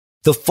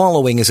The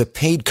following is a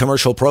paid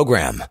commercial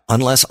program.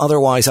 Unless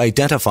otherwise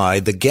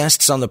identified, the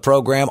guests on the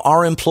program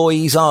are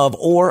employees of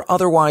or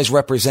otherwise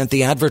represent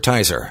the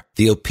advertiser.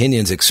 The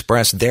opinions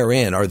expressed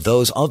therein are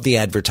those of the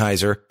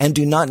advertiser and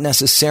do not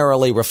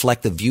necessarily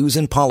reflect the views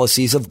and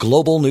policies of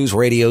Global News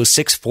Radio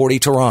 640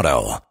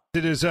 Toronto.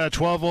 It is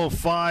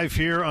 12:05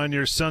 here on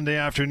your Sunday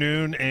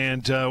afternoon,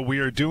 and we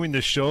are doing the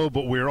show,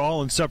 but we're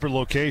all in separate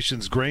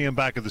locations. Graham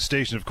back at the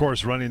station, of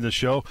course, running the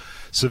show.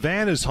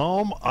 Savannah's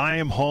home. I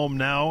am home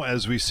now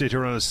as we sit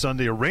here on a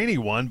Sunday, a rainy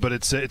one, but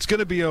it's going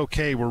to be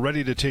okay. We're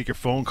ready to take your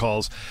phone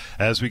calls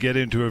as we get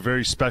into a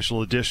very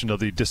special edition of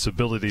the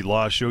Disability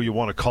Law Show. You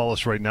want to call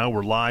us right now.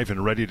 We're live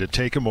and ready to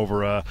take them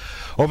over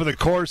the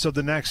course of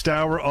the next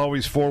hour.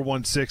 Always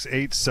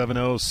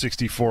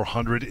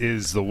 416-870-6400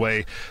 is the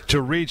way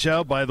to reach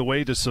out. By the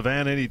way, to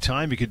Savannah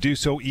anytime. You can do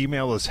so.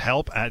 Email us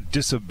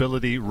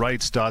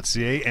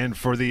help@disabilityrights.ca. And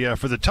for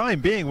the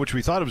time being, which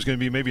we thought it was going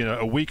to be maybe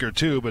a week or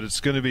two, but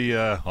it's going to be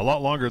a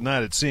lot longer than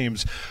that, it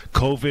seems,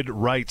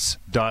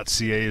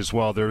 covidrights.ca as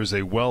well. There is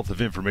a wealth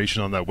of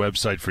information on that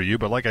website for you.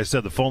 But like I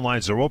said, the phone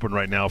lines are open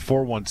right now,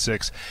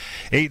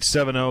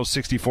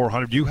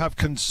 416-870-6400. You have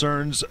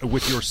concerns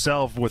with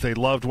yourself, with a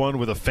loved one,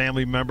 with a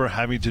family member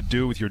having to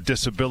do with your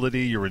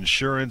disability, your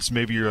insurance.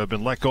 Maybe you've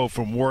been let go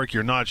from work.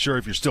 You're not sure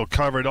if you're still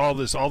covered. All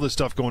this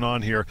stuff going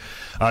on here.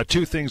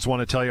 Two things I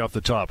want to tell you off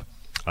the top.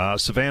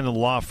 Savannah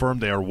Law Firm,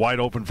 they are wide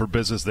open for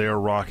business. They are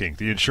rocking.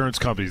 The insurance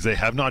companies, they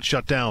have not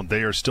shut down.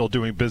 They are still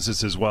doing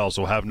business as well,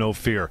 so have no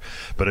fear.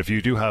 But if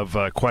you do have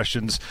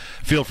questions,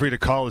 feel free to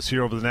call us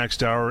here over the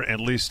next hour and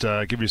at least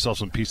give yourself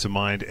some peace of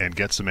mind and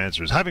get some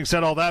answers. Having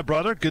said all that,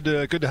 brother, good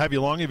to have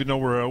you along, even though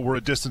we're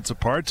a distance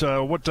apart.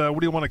 What do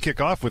you want to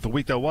kick off with? The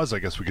week that was, I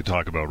guess we could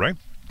talk about, right?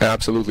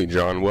 Absolutely,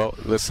 John. Well,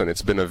 listen,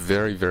 it's been a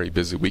very, very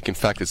busy week. In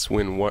fact, it's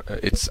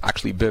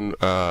actually been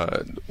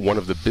one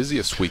of the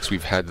busiest weeks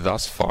we've had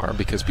thus far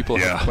because people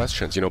have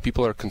questions. You know,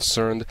 people are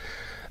concerned.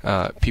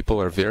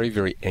 People are very,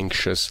 very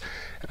anxious.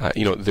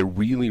 They're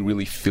really,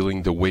 really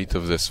feeling the weight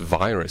of this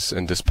virus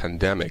and this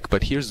pandemic.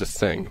 But here's the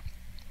thing,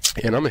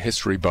 and I'm a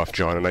history buff,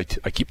 John, and I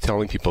keep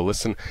telling people,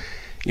 listen,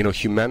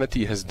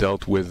 humanity has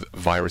dealt with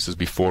viruses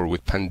before,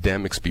 with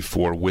pandemics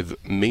before, with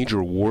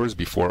major wars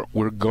before.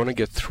 We're going to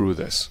get through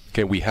this.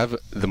 Okay, we have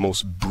the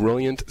most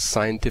brilliant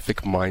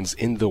scientific minds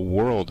in the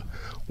world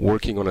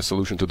working on a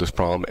solution to this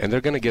problem, and they're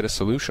going to get a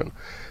solution.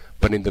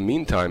 But in the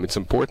meantime, it's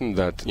important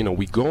that,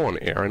 we go on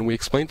air and we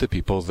explain to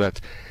people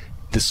that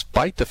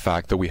despite the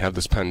fact that we have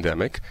this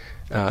pandemic,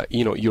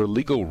 your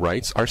legal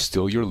rights are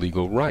still your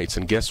legal rights.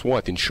 And guess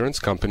what? Insurance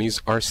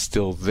companies are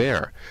still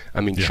there.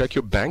 I mean, check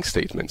your bank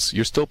statements.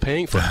 You're still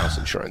paying for house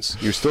insurance.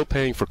 You're still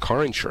paying for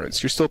car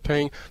insurance. You're still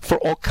paying for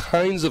all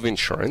kinds of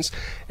insurance.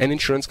 And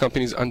insurance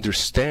companies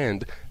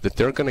understand that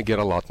they're going to get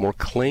a lot more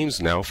claims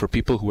now for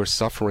people who are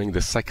suffering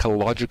the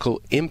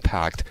psychological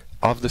impact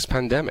of this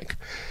pandemic.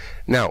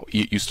 Now,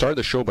 you started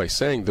the show by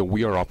saying that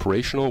we are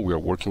operational, we are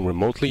working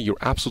remotely. You're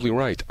absolutely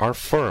right. Our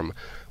firm,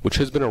 which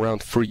has been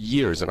around for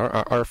years, and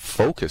our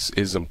focus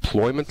is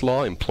employment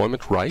law,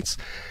 employment rights,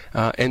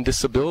 and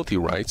disability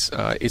rights,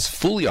 is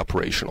fully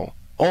operational.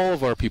 All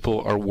of our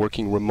people are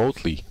working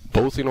remotely,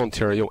 both in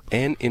Ontario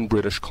and in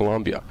British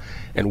Columbia.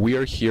 And we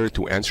are here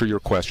to answer your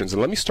questions. And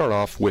let me start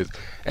off with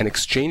an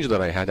exchange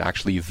that I had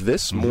actually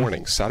this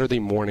morning, Saturday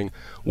morning,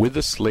 with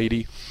this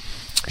lady.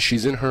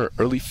 She's in her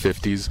early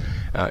 50s.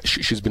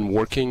 She's been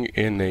working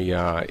in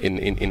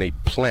a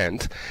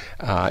plant.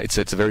 It's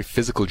a very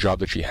physical job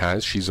that she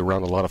has. She's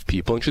around a lot of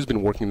people, and she's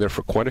been working there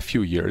for quite a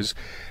few years.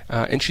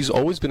 And she's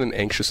always been an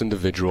anxious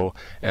individual.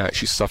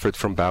 She suffered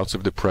from bouts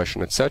of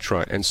depression,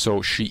 etc. And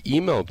so she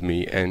emailed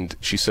me, and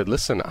she said,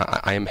 "Listen,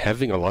 I am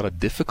having a lot of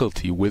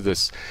difficulty with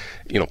this,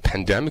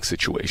 pandemic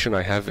situation.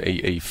 I have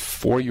a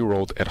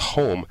 4-year-old at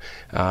home,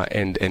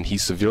 and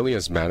he's severely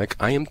asthmatic.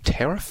 I am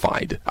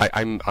terrified.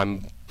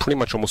 I'm pretty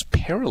much almost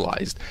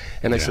paralyzed."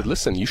 And I said,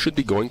 listen, you should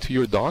be going to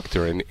your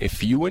doctor. And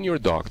if you and your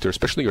doctor,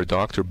 especially your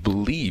doctor,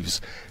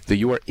 believes that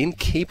you are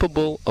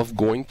incapable of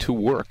going to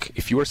work,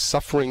 if you are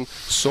suffering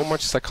so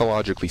much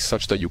psychologically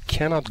such that you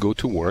cannot go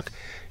to work,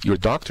 your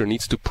doctor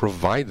needs to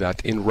provide that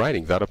in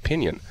writing, that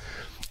opinion.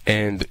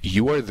 And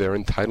you are there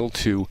entitled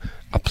to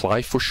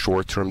apply for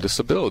short-term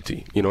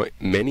disability.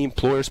 Many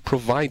employers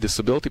provide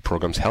disability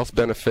programs, health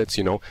benefits.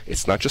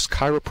 It's not just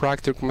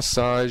chiropractic,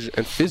 massage,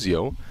 and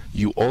physio.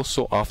 You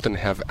also often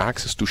have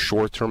access to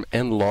short-term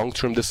and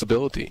long-term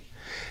disability.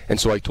 And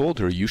so I told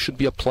her, you should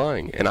be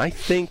applying. And I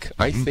think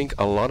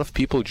a lot of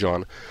people,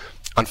 John,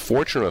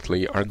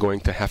 unfortunately, are going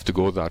to have to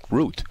go that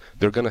route.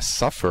 They're going to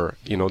suffer,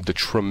 the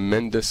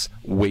tremendous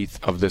weight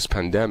of this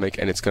pandemic,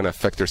 and it's going to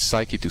affect their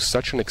psyche to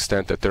such an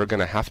extent that they're going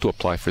to have to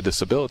apply for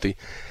disability.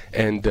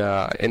 And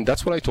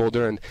that's what I told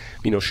her, and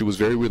she was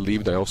very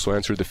relieved. I also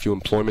answered a few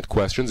employment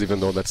questions,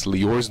 even though that's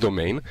Lior's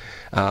domain.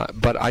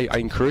 But I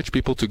encourage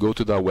people to go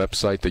to that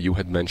website that you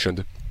had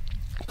mentioned,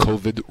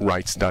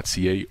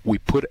 covidrights.ca. We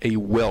put a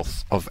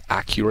wealth of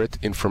accurate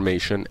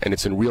information, and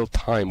it's in real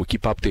time. We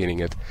keep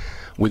updating it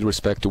with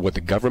respect to what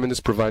the government is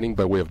providing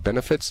by way of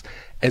benefits,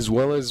 as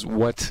well as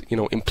what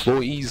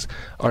employees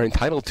are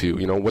entitled to,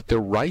 what their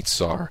rights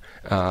are,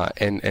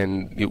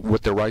 and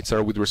what their rights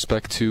are with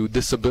respect to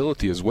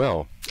disability as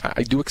well.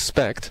 I do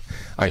expect,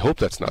 I hope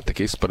that's not the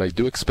case, but I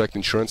do expect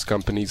insurance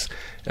companies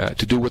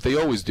to do what they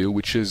always do,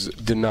 which is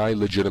deny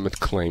legitimate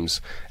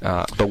claims.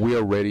 But we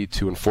are ready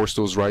to enforce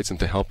those rights and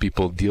to help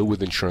people deal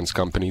with insurance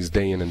companies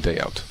day in and day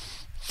out.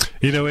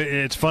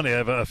 It's funny. I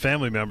have a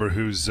family member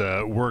who's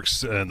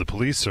works in the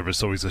police service,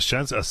 so he's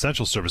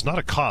essential service, not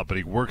a cop, but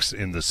he works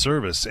in the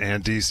service.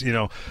 And he's,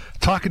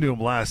 talking to him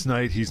last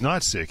night. He's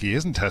not sick. He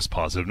isn't test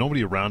positive.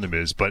 Nobody around him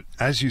is. But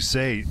as you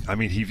say, I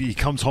mean, he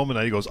comes home at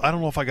night. He goes, I don't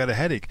know if I got a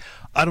headache.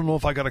 I don't know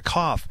if I got a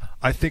cough.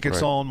 I think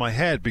it's all in my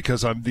head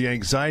because I'm the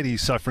anxiety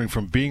he's suffering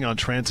from being on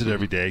transit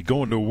every day,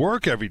 going to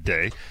work every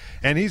day.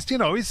 And he's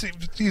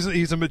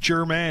a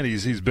mature man.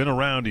 He's been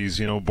around. He's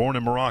born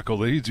in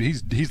Morocco.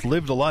 He's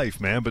lived a life,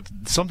 man. But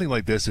something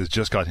like this has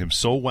just got him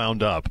so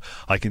wound up.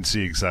 I can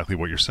see exactly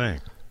what you're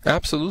saying.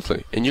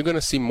 Absolutely. And you're going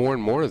to see more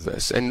and more of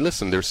this. And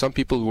listen, there's some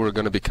people who are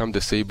going to become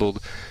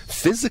disabled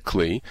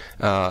physically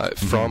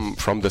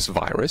from this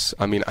virus.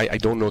 I mean, I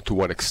don't know to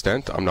what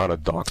extent. I'm not a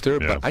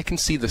doctor, but I can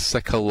see the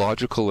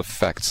psychological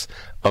effects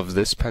of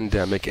this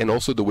pandemic and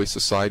also the way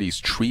society is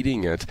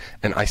treating it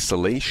and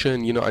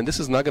isolation, and this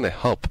is not going to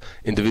help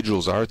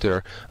individuals out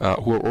there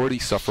who are already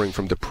suffering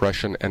from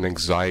depression and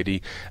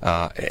anxiety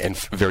and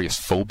various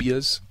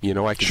phobias.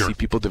 I can see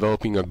people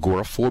developing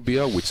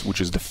agoraphobia, which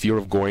is the fear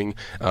of going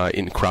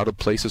in crowded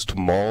places to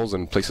malls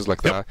and places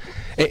like that.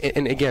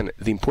 And again,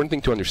 the important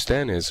thing to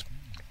understand is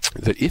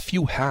that if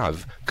you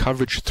have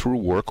coverage through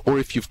work or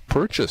if you've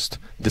purchased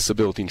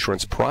disability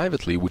insurance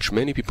privately, which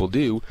many people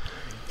do,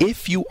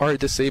 if you are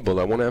disabled,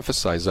 I want to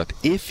emphasize that,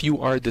 if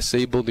you are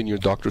disabled and your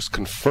doctors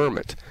confirm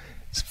it,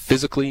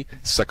 physically,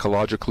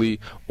 psychologically,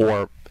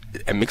 or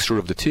a mixture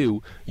of the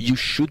two, you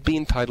should be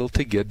entitled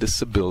to get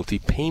disability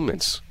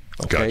payments.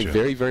 Okay, Gotcha.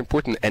 Very, very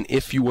important. And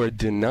if you are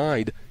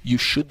denied, you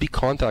should be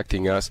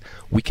contacting us.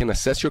 We can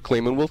assess your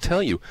claim and we'll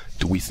tell you,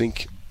 do we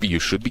think you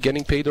should be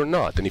getting paid or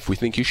not? And if we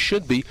think you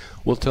should be,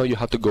 we'll tell you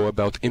how to go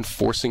about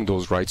enforcing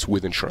those rights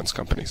with insurance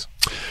companies.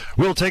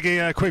 We'll take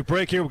a quick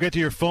break here. We'll get to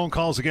your phone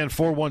calls again,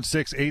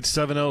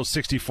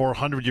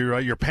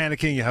 416-870-6400. You're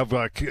panicking. You have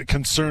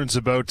concerns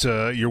about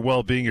your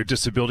well-being, your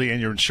disability, and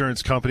your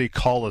insurance company.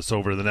 Call us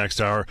over the next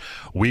hour.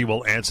 We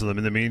will answer them.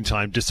 In the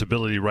meantime,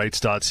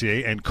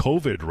 disabilityrights.ca and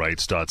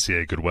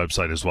covidrights.ca, good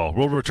website as well.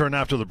 We'll return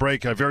after the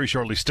break very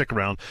shortly. Stick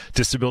around.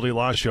 Disability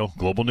Law Show,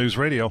 Global News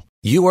Radio.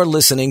 You are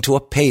listening to a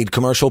paid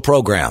commercial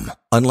program.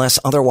 Unless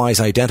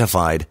otherwise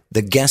identified,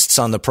 the guests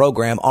on the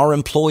program are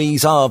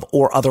employees of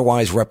or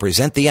otherwise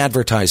represent the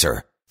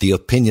advertiser. The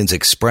opinions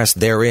expressed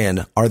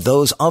therein are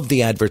those of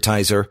the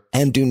advertiser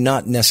and do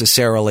not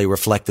necessarily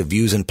reflect the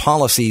views and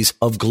policies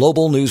of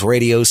Global News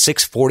Radio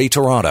 640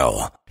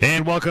 Toronto.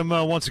 And welcome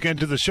once again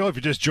to the show. If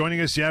you're just joining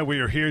us, we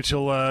are here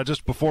till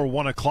just before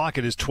 1 o'clock.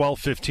 It is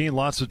 12:15.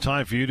 Lots of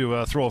time for you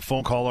to throw a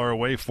phone call our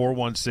way,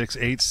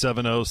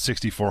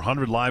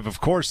 416-870-6400. Live,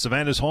 of course.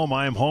 Savannah's home.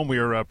 I am home. We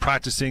are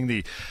practicing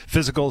the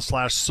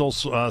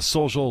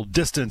physical/social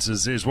distance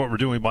is what we're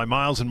doing by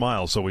miles and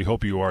miles. So we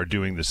hope you are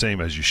doing the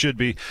same as you should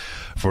be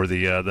for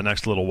the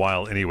next little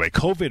while anyway.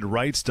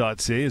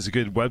 Covidrights.ca is a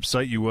good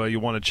website you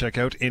want to check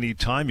out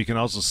anytime. You can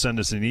also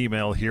send us an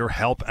email here,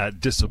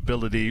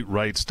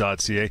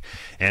 help@disabilityrights.ca.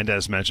 And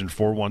as mentioned,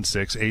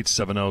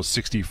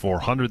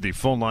 416-870-6400. The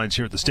phone lines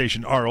here at the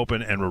station are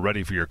open and we're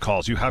ready for your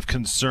calls. You have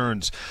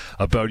concerns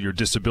about your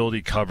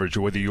disability coverage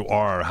or whether you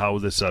are, how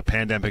this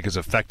pandemic is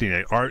affecting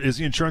it. Is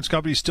the insurance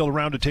company still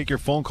around to take your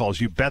phone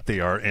calls? You bet they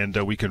are, and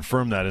we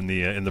confirm that in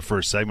the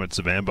first segment,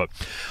 Savannah. But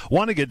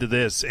want to get to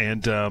this,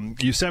 and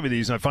you sent me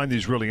these, and I find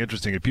these really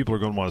interesting, and people are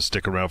going to want to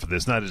stick around for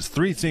this. And that is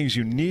 3 things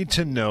you need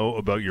to know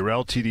about your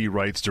LTD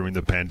rights during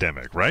the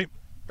pandemic, right?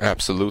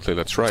 Absolutely,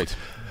 that's right.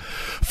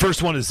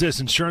 First one is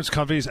this. Insurance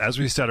companies, as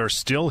we said, are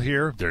still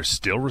here. They're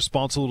still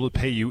responsible to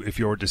pay you if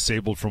you're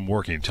disabled from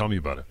working. Tell me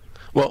about it.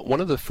 Well,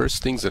 one of the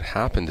first things that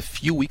happened a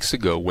few weeks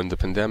ago when the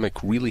pandemic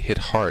really hit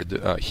hard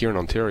here in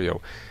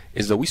Ontario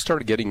is that we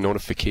started getting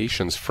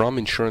notifications from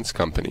insurance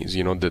companies,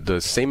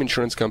 the same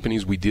insurance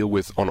companies we deal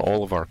with on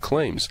all of our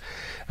claims,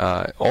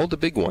 all the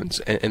big ones,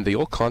 and they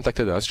all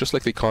contacted us just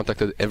like they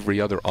contacted every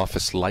other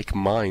office like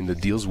mine that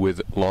deals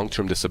with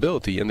long-term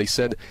disability, and they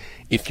said,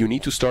 if you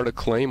need to start a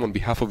claim on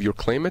behalf of your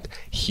claimant,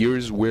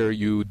 here's where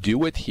you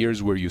do it,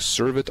 here's where you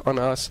serve it on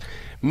us,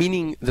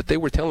 meaning that they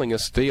were telling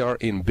us they are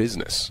in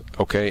business,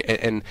 okay?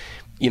 And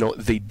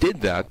they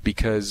did that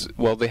because,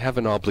 well, they have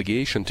an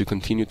obligation to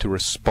continue to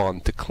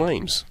respond to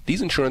claims.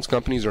 These insurance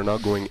companies are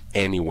not going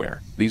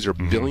anywhere. These are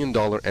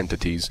billion-dollar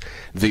entities.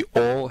 They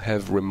all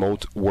have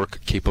remote work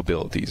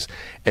capabilities.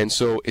 And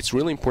so it's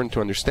really important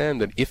to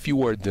understand that if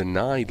you are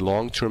denied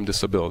long-term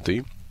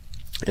disability,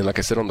 And like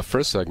I said on the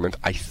first segment,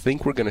 I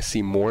think we're going to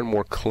see more and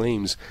more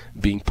claims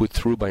being put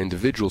through by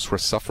individuals who are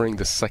suffering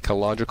the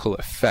psychological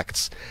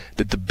effects,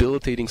 the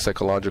debilitating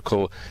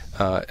psychological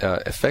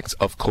effects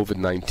of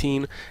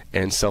COVID-19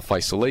 and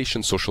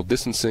self-isolation, social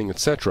distancing,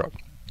 etc.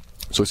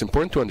 So it's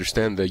important to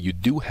understand that you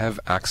do have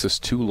access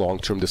to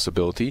long-term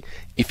disability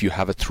if you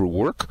have it through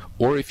work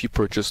or if you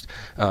purchased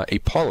a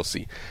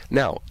policy.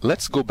 Now,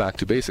 let's go back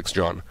to basics,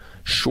 John.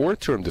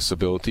 Short-term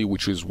disability,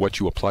 which is what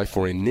you apply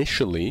for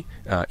initially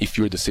if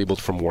you're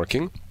disabled from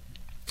working,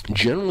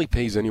 generally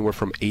pays anywhere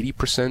from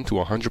 80% to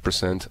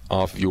 100%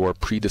 of your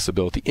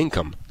pre-disability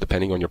income,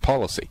 depending on your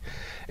policy.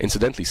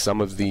 Incidentally,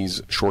 some of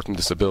these short-term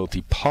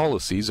disability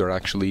policies are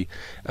actually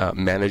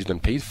managed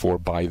and paid for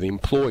by the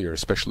employer,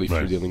 especially if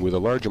you're dealing with a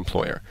large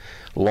employer.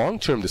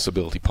 Long-term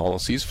disability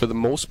policies, for the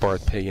most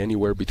part, pay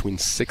anywhere between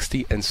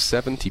 60 and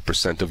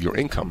 70% of your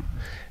income.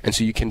 And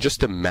so you can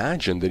just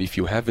imagine that if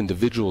you have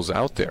individuals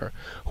out there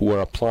who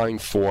are applying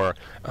for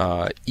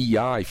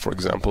EI, for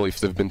example, if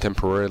they've been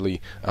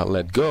temporarily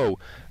let go,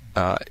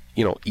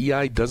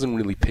 EI doesn't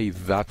really pay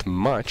that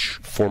much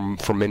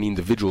for many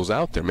individuals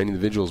out there. Many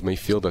individuals may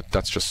feel that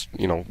that's just,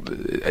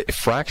 a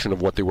fraction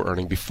of what they were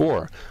earning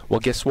before.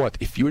 Well, guess what?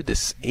 If you're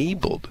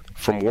disabled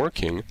from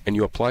working and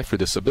you apply for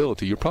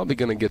disability, you're probably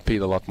going to get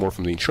paid a lot more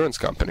from the insurance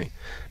company.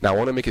 Now, I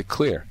want to make it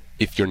clear.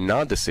 If you're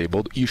not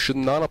disabled, you should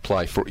not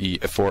apply for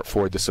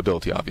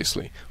disability,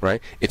 obviously,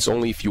 right? It's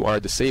only if you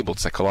are disabled,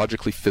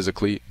 psychologically,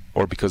 physically,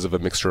 or because of a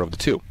mixture of the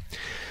two.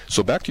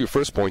 So back to your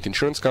first point,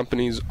 insurance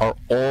companies are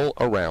all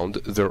around.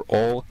 They're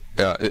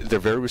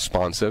very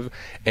responsive.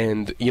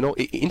 And,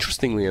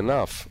 interestingly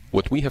enough,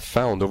 what we have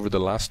found over the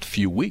last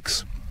few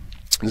weeks,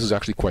 this is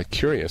actually quite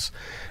curious,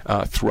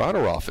 throughout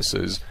our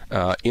offices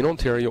in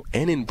Ontario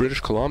and in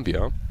British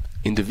Columbia,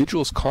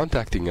 individuals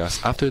contacting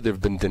us after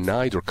they've been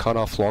denied or cut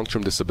off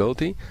long-term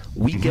disability,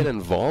 we get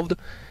involved,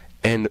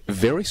 and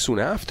very soon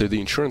after,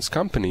 the insurance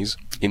companies,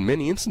 in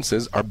many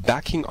instances, are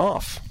backing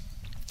off,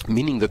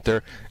 meaning that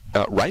they're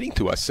writing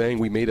to us saying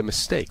we made a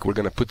mistake. We're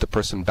going to put the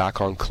person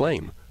back on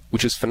claim,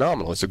 which is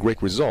phenomenal. It's a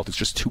great result. It's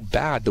just too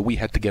bad that we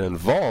had to get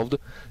involved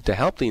to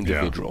help the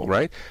individual,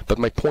 right? But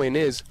my point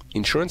is,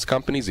 insurance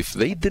companies, if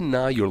they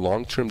deny your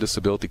long-term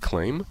disability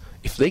claim,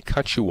 if they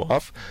cut you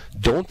off,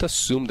 don't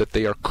assume that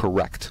they are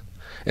correct.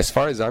 As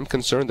far as I'm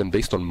concerned, and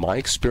based on my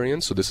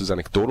experience, so this is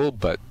anecdotal,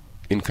 but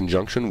in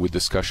conjunction with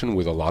discussion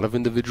with a lot of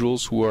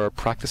individuals who are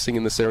practicing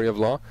in this area of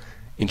law,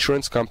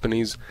 insurance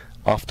companies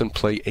often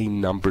play a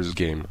numbers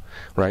game,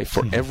 right?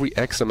 For every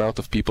X amount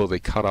of people they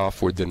cut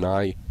off or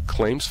deny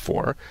claims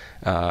for,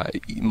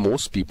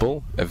 most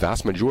people, a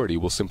vast majority,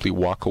 will simply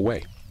walk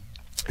away.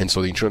 And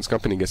so the insurance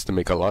company gets to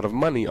make a lot of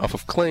money off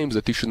of claims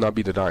that they should not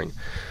be denying.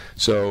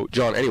 So,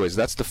 John, anyways,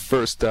 that's the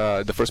first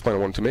point I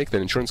wanted to make,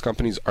 that insurance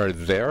companies are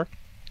there.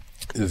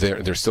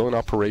 They're still in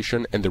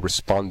operation, and they're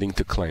responding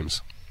to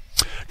claims.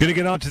 Going to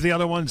get on to the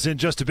other ones in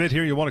just a bit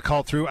here. You want to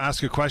call through,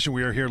 ask a question.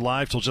 We are here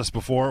live till just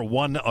before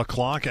 1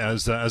 o'clock.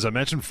 As I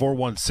mentioned,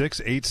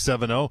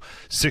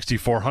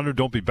 416-870-6400.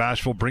 Don't be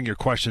bashful. Bring your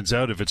questions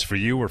out. If it's for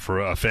you or for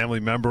a family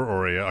member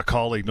or a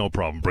colleague, no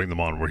problem. Bring them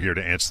on. We're here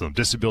to answer them.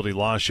 Disability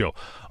Law Show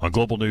on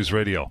Global News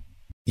Radio.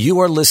 You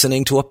are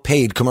listening to a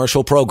paid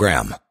commercial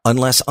program.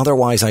 Unless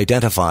otherwise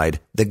identified,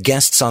 the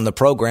guests on the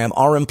program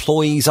are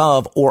employees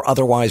of or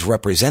otherwise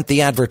represent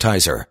the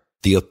advertiser.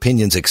 The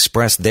opinions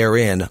expressed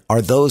therein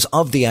are those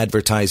of the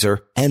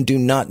advertiser and do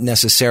not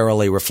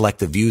necessarily reflect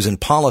the views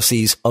and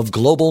policies of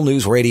Global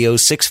News Radio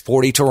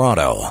 640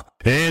 Toronto.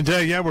 And,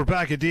 we're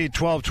back indeed.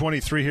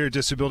 12:23 here,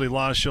 Disability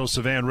Law Show.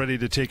 Savan, ready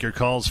to take your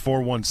calls,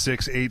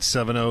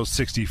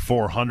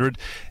 416-870-6400.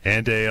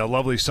 And a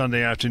lovely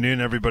Sunday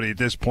afternoon. Everybody at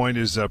this point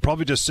is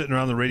probably just sitting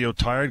around the radio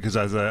tired, because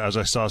as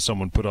I saw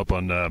someone put up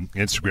on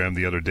Instagram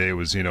the other day, it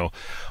was,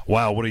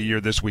 wow, what a year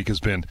this week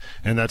has been.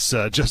 And that's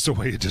just the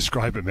way you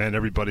describe it, man.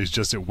 Everybody's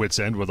just at wit's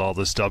end with all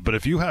this stuff. But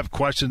if you have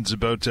questions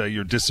about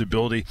your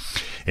disability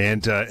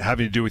and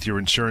having to do with your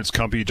insurance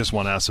company, you just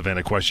want to ask Savan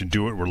a question,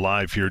 do it. We're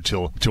live here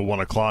till 1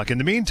 o'clock. In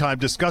the meantime,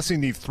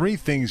 discussing the 3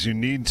 things you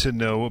need to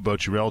know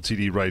about your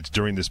LTD rights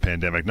during this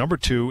pandemic. Number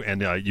 2,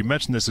 and you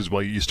mentioned this as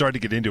well, you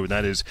started to get into it, and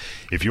that is,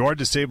 if you are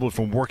disabled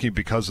from working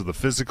because of the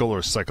physical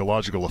or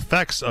psychological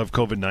effects of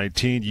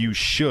COVID-19, you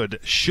should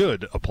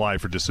apply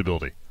for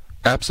disability.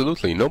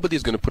 Absolutely.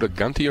 Nobody's going to put a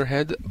gun to your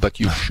head, but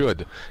you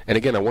should. And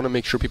again, I want to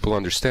make sure people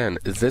understand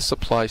this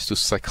applies to the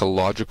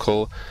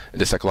psychological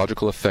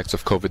effects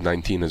of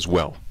COVID-19 as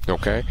well.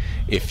 Okay?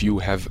 If you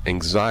have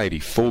anxiety,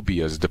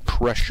 phobias,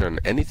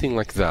 depression, anything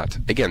like that,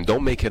 again,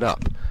 don't make it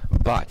up.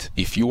 But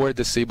if you are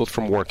disabled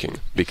from working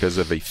because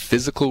of a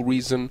physical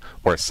reason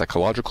or a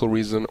psychological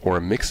reason or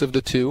a mix of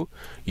the two,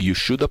 you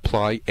should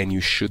apply and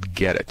you should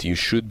get it. You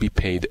should be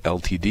paid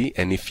LTD.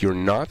 And if you're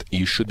not,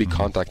 you should be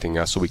contacting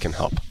us so we can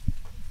help.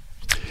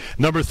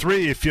 Number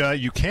 3, if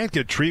you can't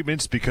get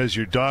treatments because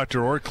your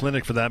doctor or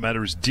clinic, for that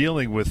matter, is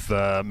dealing with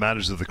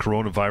matters of the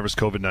coronavirus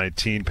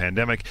COVID-19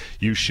 pandemic,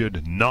 you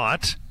should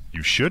not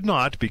you should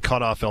not be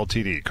cut off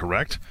LTD,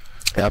 correct?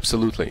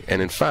 Absolutely.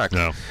 And in fact,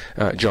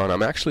 John,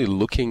 I'm actually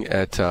looking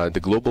at the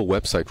Global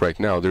website right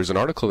now. There's an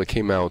article that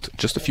came out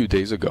just a few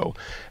days ago,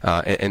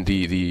 and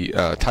the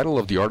title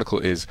of the article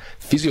is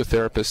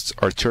Physiotherapists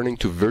Are Turning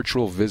to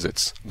Virtual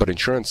Visits, but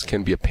Insurance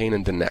Can Be a Pain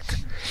in the Neck.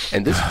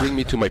 And this brings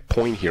me to my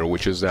point here,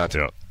 which is that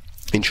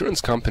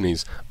insurance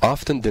companies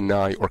often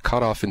deny or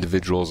cut off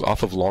individuals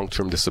off of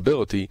long-term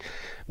disability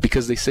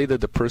because they say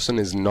that the person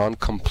is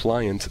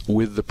non-compliant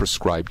with the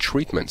prescribed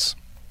treatments.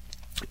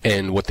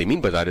 And what they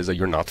mean by that is that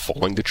you're not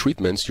following the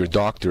treatments your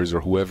doctors or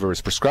whoever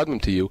has prescribed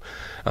them to you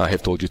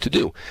have told you to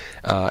do.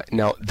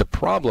 Now, the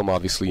problem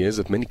obviously is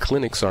that many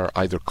clinics are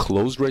either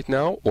closed right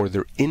now or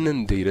they're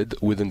inundated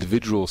with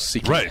individuals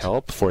seeking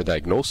help for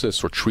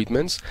diagnosis or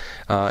treatments.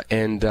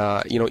 And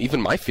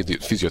even my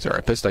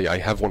physiotherapist, I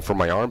have one for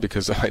my arm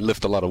because I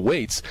lift a lot of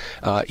weights.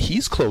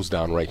 He's closed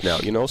down right now,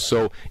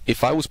 So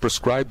if I was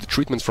prescribed the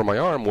treatments for my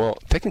arm, well,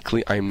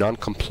 technically I'm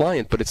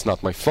non-compliant, but it's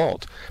not my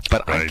fault.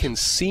 But I can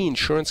see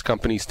insurance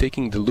companies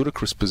taking the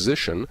ludicrous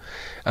position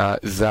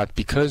that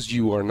because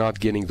you are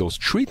not getting those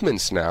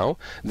treatments now,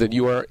 that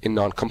you are in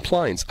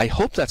non-compliance. I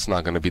hope that's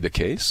not going to be the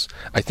case.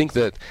 I think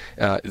that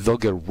they'll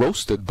get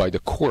roasted by the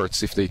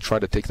courts if they try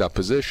to take that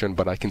position,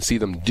 but I can see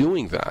them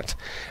doing that.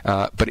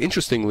 But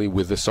interestingly,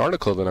 with this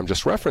article that I'm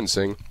just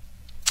referencing,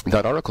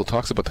 that article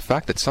talks about the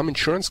fact that some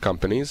insurance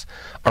companies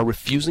are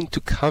refusing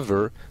to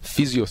cover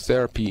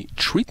physiotherapy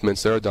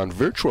treatments that are done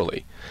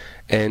virtually.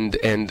 And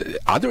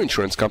other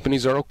insurance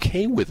companies are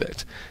okay with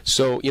it.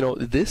 So,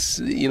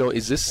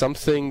 is this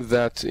something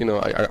that,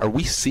 are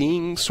we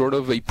seeing sort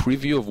of a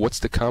preview of what's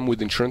to come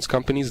with insurance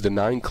companies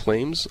denying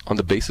claims on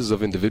the basis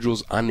of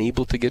individuals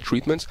unable to get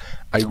treatments?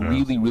 I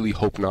really, really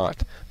hope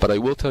not. But I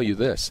will tell you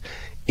this.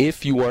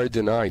 If you are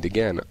denied,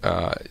 again,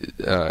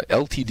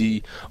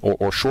 LTD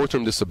or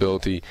short-term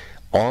disability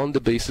on the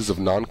basis of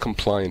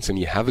non-compliance and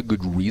you have a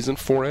good reason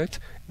for it,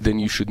 then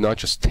you should not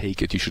just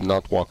take it. You should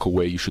not walk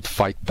away. You should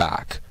fight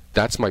back.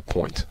 That's my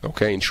point,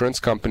 okay? Insurance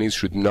companies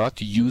should not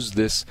use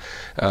this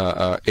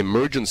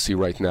emergency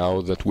right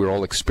now that we're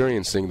all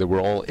experiencing, that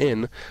we're all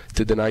in,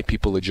 to deny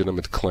people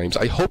legitimate claims.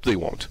 I hope they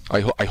won't.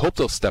 I hope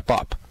they'll step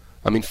up.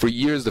 I mean, for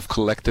years they've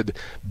collected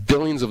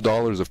billions of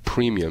dollars of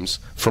premiums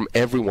from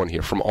everyone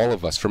here, from all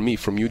of us, from me,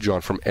 from you, John,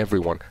 from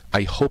everyone.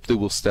 I hope they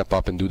will step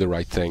up and do the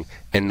right thing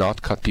and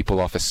not cut people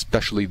off,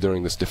 especially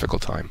during this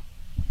difficult time.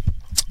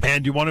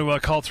 And you want to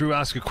call through,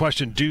 ask a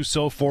question, do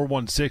so,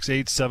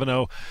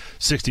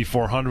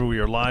 416-870-6400. We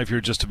are live here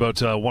just about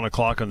 1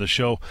 o'clock on the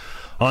show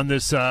on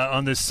this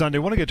Sunday. I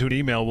want to get to an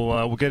email.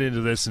 We'll get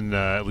into this and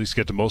at least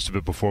get to most of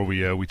it before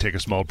we take a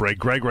small break.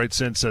 Greg writes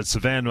in, says,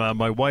 Savannah,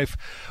 my wife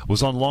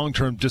was on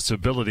long-term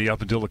disability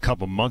up until a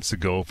couple months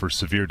ago for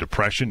severe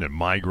depression and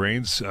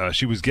migraines.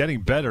 She was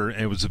getting better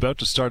and was about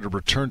to start a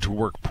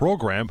return-to-work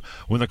program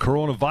when the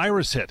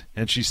coronavirus hit,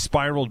 and she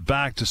spiraled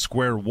back to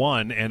square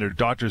one, and her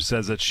doctor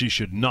says that she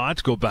should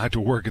not go back to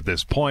work at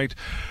this point.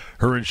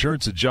 Her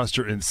insurance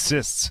adjuster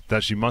insists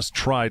that she must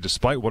try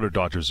despite what her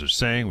doctors are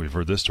saying. We've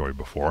heard this story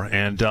before,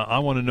 and I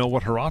want to know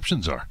what her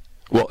options are.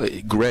 Well,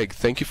 Greg,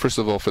 thank you first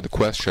of all for the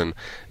question.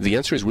 The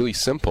answer is really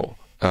simple.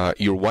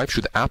 Your wife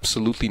should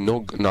absolutely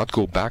not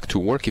go back to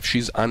work if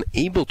she's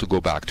unable to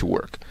go back to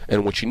work.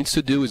 And what she needs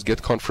to do is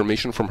get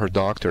confirmation from her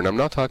doctor. And I'm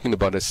not talking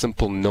about a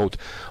simple note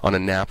on a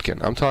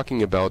napkin. I'm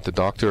talking about the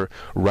doctor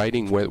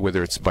writing,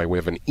 whether it's by way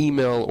of an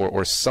email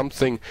or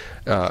something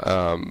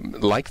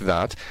like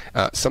that,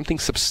 something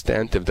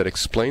substantive that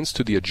explains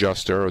to the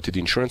adjuster or to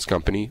the insurance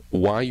company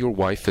why your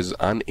wife is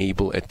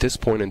unable at this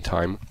point in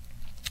time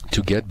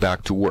to get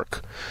back to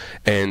work.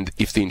 And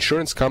if the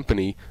insurance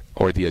company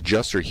or the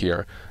adjuster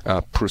here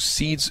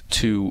proceeds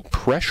to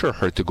pressure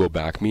her to go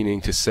back, meaning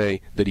to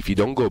say that if you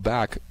don't go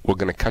back, we're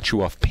going to cut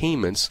you off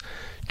payments,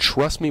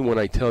 trust me when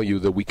I tell you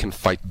that we can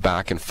fight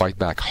back and fight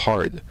back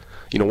hard.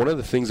 One of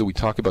the things that we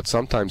talk about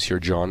sometimes here,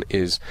 John,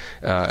 is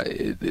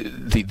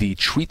the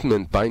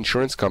treatment by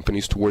insurance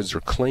companies towards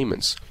their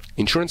claimants.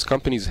 Insurance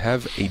companies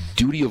have a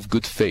duty of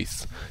good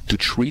faith to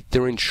treat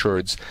their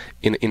insureds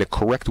in a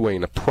correct way,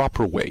 in a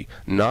proper way,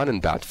 not in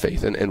bad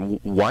faith. And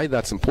why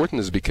that's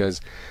important is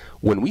because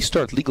when we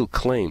start legal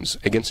claims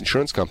against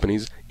insurance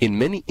companies, in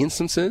many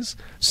instances,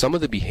 some of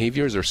the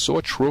behaviors are so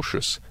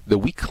atrocious that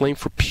we claim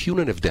for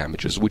punitive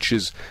damages, which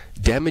is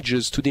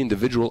damages to the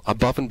individual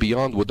above and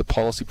beyond what the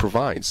policy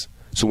provides.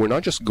 So we're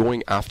not just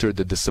going after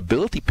the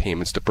disability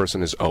payments the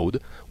person is owed,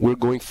 we're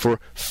going for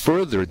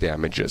further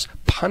damages,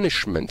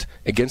 punishment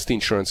against the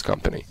insurance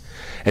company.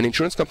 And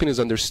insurance companies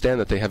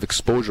understand that they have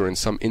exposure in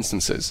some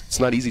instances.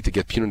 It's not easy to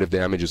get punitive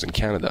damages in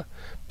Canada.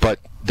 But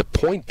the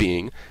point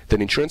being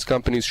that insurance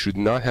companies should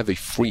not have a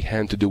free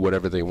hand to do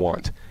whatever they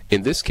want.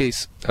 In this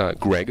case,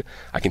 Greg,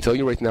 I can tell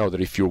you right now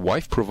that if your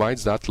wife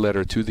provides that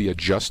letter to the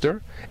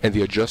adjuster and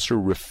the adjuster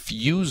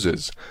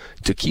refuses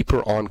to keep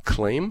her on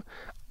claim,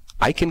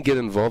 I can get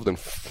involved and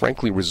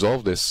frankly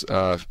resolve this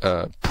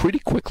pretty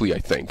quickly, I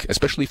think,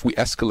 especially if we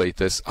escalate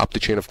this up the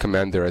chain of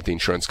command there at the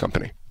insurance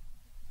company.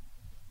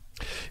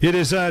 It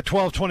is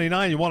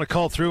 12:29. You want to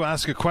call through,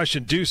 ask a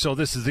question, do so.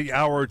 This is the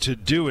hour to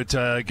do it.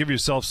 Give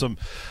yourself some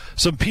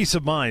peace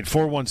of mind.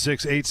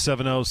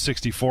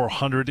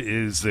 416-870-6400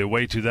 is the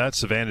way to that.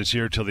 Savannah's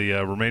here till the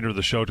remainder of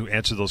the show to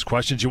answer those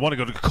questions. You want to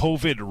go to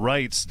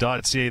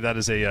covidrights.ca. That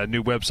is a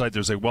new website.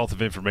 There's a wealth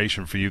of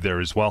information for you there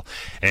as well.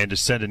 And to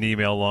send an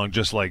email along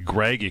just like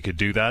Greg, you could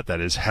do that.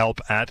 That is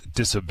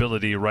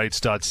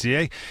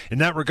help@disabilityrights.ca. In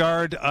that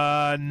regard,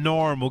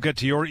 Norm, we'll get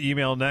to your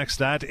email next.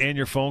 That and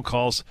your phone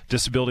calls.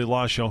 Disability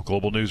Law Show,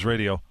 Global News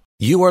Radio.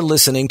 You are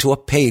listening to a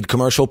paid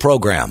commercial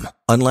program.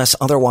 Unless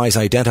otherwise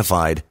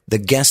identified, the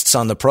guests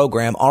on the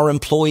program are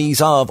employees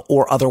of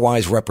or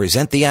otherwise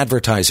represent the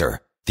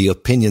advertiser. The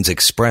opinions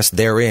expressed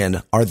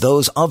therein are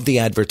those of the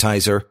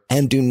advertiser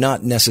and do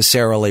not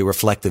necessarily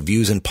reflect the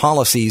views and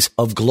policies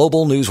of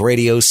Global News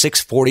Radio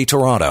 640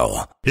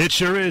 Toronto. It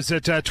sure is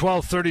at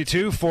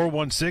 12:32,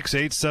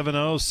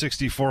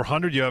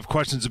 416-870-6400. You have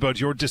questions about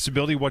your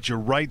disability, what your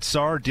rights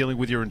are, dealing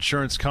with your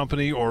insurance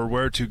company, or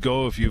where to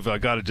go if you've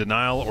got a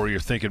denial, or you're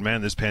thinking,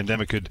 man, this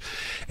pandemic could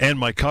end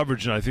my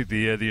coverage, and I think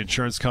the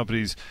insurance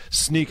company's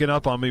sneaking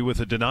up on me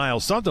with a denial,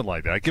 something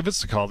like that. Give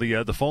us a call.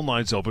 The phone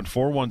line's open,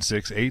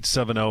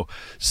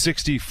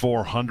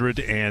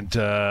 416-870-6400, and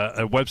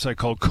a website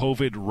called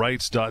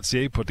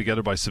covidrights.ca, put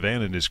together by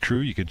Savannah and his crew.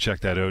 You can check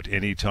that out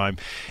anytime,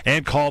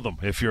 and call them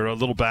if you're a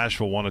little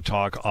bashful, want to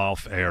talk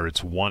off air.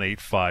 It's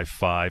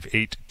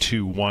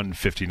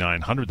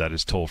 1-855-821-5900. That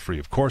is toll free,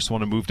 of course.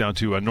 Want to move down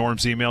to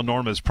Norm's email.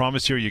 Norm, as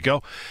promised, here you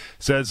go.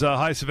 Says,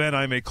 hi, Savannah.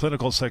 I'm a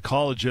clinical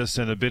psychologist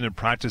and have been in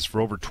practice for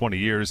over 20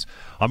 years.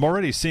 I'm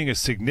already seeing a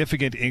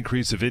significant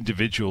increase of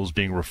individuals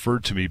being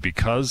referred to me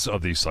because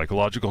of the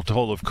psychological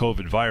toll of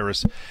COVID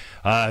virus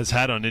has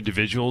had on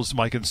individuals.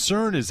 My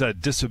concern is that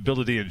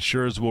disability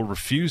insurers will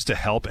refuse to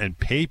help and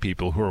pay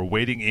people who are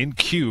waiting in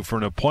queue for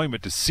an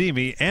appointment to see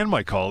me and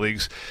my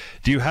colleagues.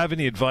 Do you have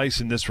any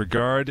advice in this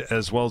regard,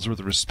 as well as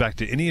with respect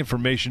to any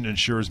information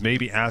insurers may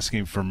be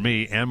asking from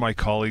me and my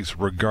colleagues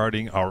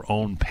regarding our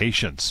own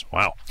patients?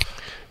 Wow.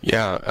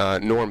 Yeah,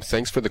 Norm,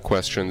 thanks for the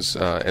questions,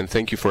 and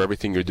thank you for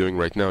everything you're doing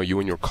right now, you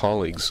and your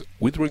colleagues.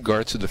 With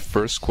regard to the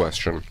first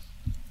question,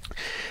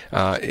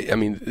 I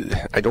mean,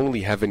 I don't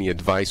really have any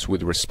advice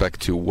with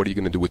respect to what are you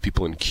going to do with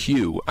people in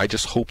queue. I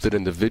just hope that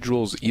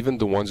individuals, even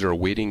the ones that are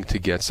waiting to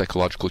get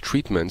psychological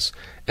treatments,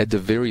 at the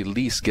very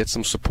least get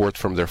some support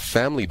from their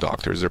family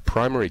doctors, their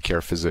primary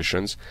care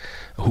physicians,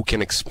 who can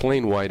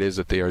explain why it is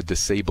that they are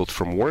disabled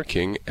from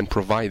working and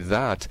provide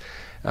that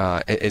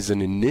as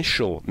an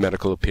initial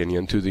medical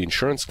opinion to the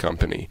insurance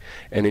company.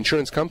 And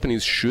insurance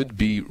companies should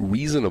be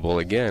reasonable,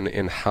 again,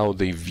 in how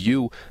they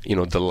view,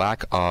 the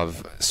lack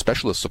of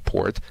specialist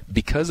support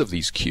because of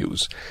these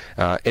queues.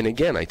 And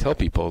again, I tell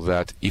people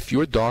that if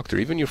your doctor,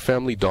 even your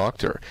family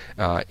doctor,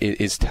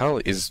 is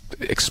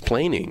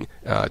explaining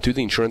to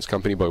the insurance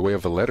company by way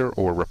of a letter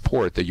or a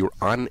report that you're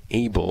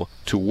unable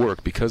to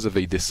work because of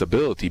a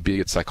disability, be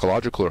it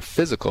psychological or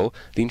physical,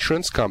 the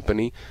insurance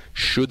company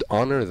should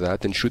honor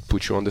that and should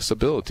put you on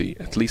disability,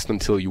 at least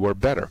until you are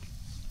better.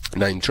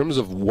 Now, in terms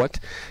of what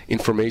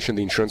information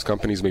the insurance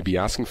companies may be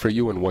asking for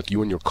you and what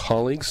you and your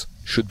colleagues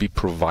should be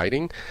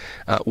providing,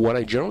 what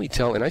I generally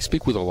tell, and I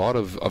speak with a lot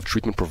of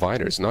treatment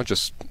providers, not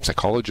just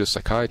psychologists,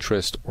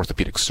 psychiatrists,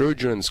 orthopedic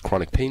surgeons,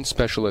 chronic pain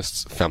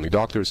specialists, family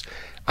doctors,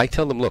 I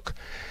tell them, look,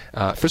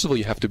 first of all,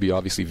 you have to be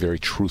obviously very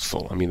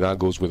truthful. I mean, that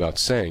goes without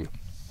saying.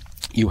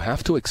 You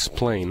have to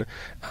explain,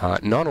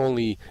 not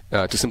only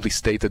to simply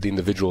state that the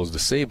individual is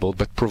disabled,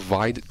 but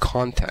provide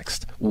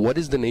context. What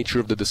is the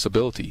nature of the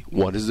disability?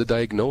 What is the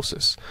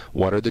diagnosis?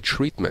 What are the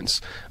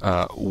treatments?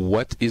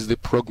 What is the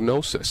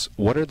prognosis?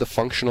 What are the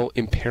functional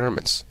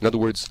impairments? In other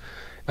words,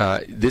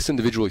 this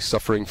individual is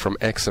suffering from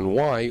X and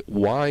Y.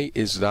 Why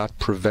is that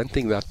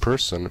preventing that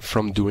person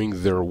from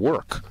doing their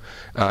work?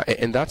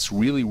 And that's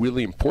really,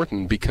 really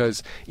important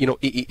because,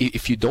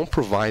 if you don't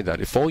provide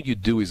that, if all you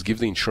do is give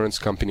the insurance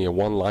company a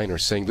one-liner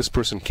saying this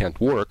person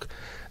can't work,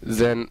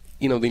 then,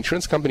 the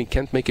insurance company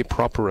can't make a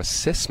proper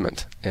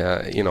assessment,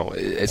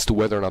 as to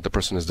whether or not the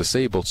person is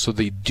disabled. So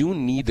they do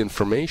need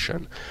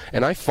information.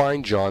 And I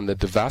find, John,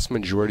 that the vast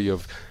majority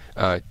of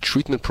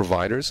treatment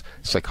providers,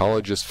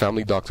 psychologists,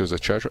 family doctors,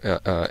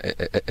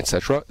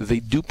 etc., they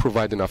do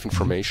provide enough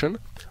information.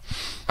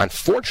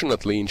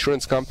 Unfortunately,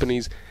 insurance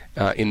companies,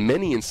 in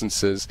many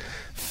instances,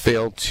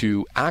 fail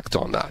to act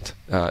on that.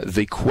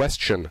 They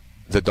question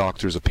the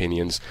doctor's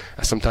opinions.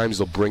 Sometimes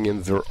they'll bring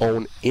in their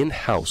own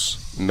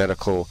in-house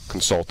medical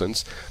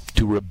consultants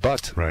to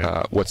rebut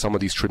what some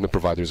of these treatment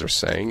providers are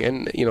saying.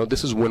 And,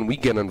 this is when we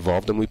get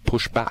involved and we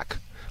push back.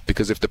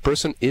 Because if the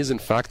person is in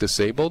fact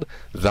disabled,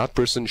 that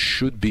person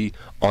should be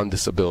on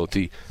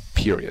disability,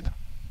 period.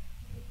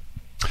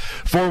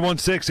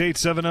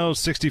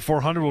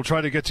 416-870-6400. We'll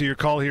try to get to your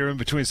call here in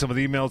between some of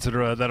the emails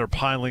that are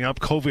piling up.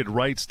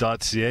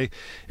 COVIDrights.ca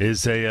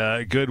is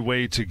a good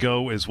way to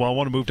go as well. I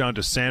want to move down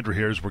to Sandra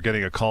here as we're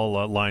getting a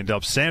call lined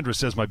up. Sandra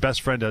says, my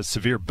best friend has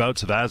severe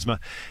bouts of asthma,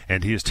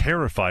 and he is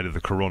terrified of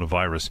the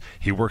coronavirus.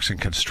 He works in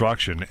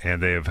construction,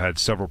 and they have had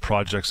several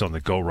projects on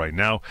the go right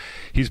now.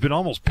 He's been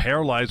almost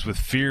paralyzed with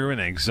fear and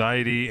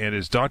anxiety, and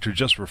his doctor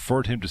just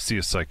referred him to see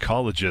a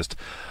psychologist.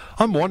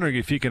 I'm wondering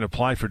if he can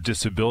apply for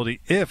disability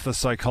if the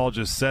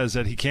psychologist says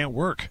that he can't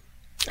work.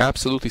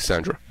 Absolutely,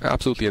 Sandra.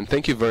 Absolutely, and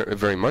thank you very,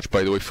 very much,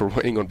 by the way, for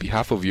waiting on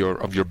behalf of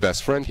your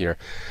best friend here.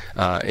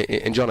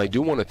 And John, I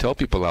do want to tell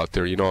people out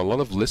there, a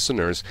lot of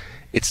listeners,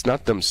 it's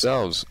not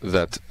themselves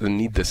that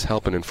need this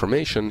help and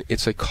information.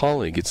 It's a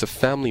colleague, it's a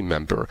family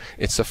member,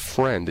 it's a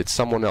friend, it's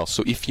someone else.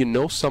 So if you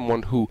know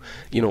someone who,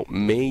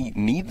 may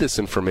need this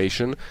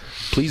information,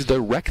 please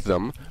direct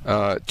them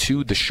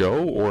to the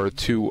show or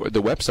to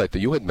the website that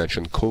you had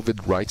mentioned,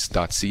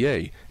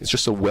 COVIDrights.ca. It's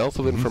just a wealth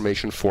of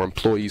information for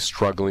employees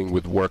struggling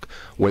with work,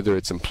 whether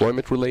it's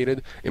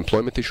employment-related,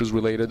 employment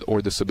issues-related,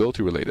 or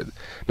disability-related.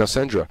 Now,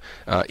 Sandra,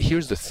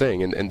 here's the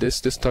thing, and this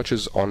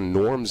touches on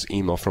Norm's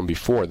email from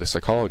before, the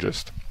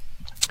psychologist.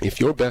 If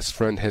your best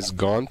friend has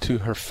gone to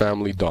her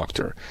family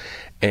doctor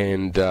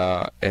and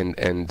the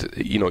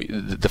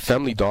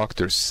family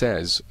doctor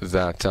says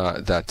that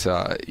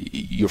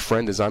your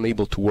friend is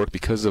unable to work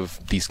because of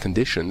these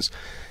conditions,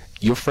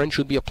 your friend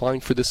should be applying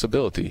for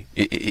disability.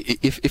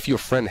 If your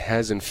friend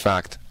has in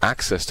fact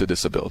access to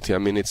disability, I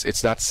mean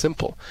it's that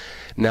simple.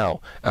 Now,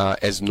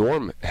 as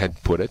Norm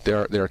had put it,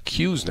 there are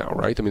queues now,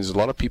 right? I mean, there's a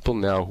lot of people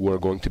now who are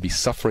going to be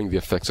suffering the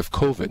effects of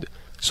COVID.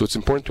 So it's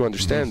important to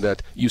understand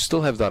that you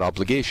still have that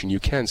obligation. You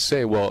can't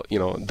say, well,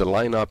 the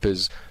lineup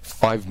is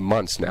 5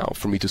 months now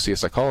for me to see a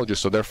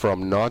psychologist, so therefore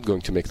I'm not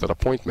going to make that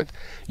appointment.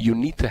 You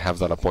need to have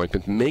that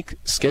appointment,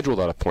 schedule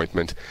that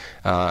appointment,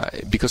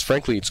 because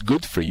frankly, it's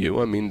good for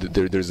you. I mean,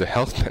 there's a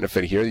health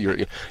benefit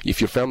here. If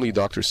your family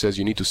doctor says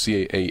you need to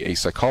see a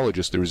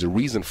psychologist, there is a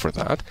reason for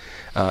that.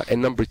 And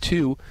number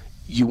two,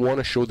 you want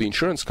to show the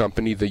insurance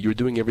company that you're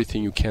doing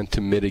everything you can to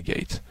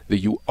mitigate, that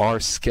you are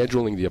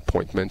scheduling the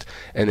appointment,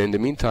 and in the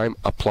meantime,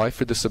 apply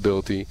for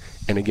disability.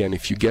 And again,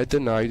 if you get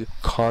denied,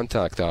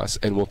 contact us,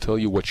 and we'll tell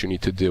you what you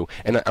need to do.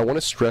 And I want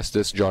to stress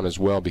this, John, as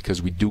well,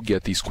 because we do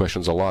get these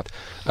questions a lot.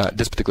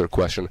 This particular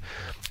question,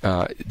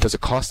 does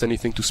it cost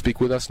anything to speak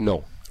with us?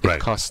 No. It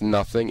costs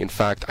nothing. In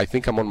fact, I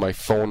think I'm on my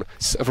phone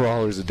several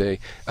hours a day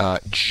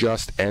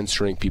just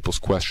answering people's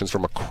questions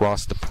from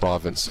across the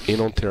province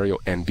in Ontario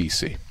and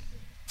BC.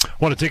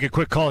 Want to take a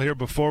quick call here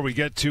before we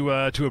get to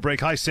a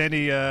break. Hi,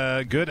 Sandy.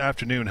 Good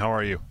afternoon. How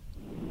are you?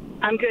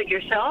 I'm good.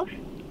 Yourself?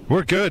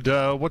 We're good.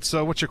 What's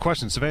your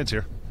question? Savannah's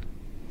here.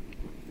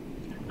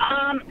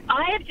 I'm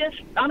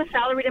a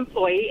salaried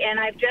employee, and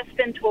I've just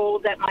been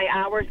told that my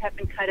hours have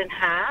been cut in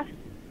half,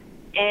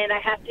 and I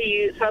have to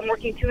use. So I'm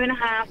working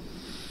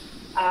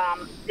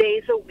 2.5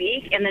 days a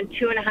week, and then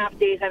 2.5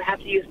 days I have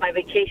to use my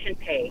vacation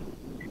pay.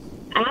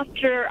 I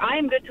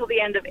am good till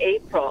the end of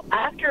April.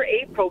 After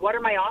April, what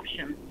are my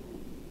options?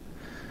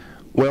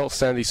 Well,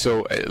 Sandy,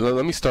 so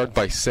let me start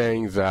by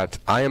saying that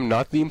I am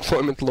not the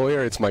employment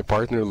lawyer. It's my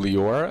partner,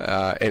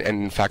 Lior, and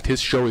in fact, his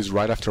show is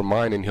right after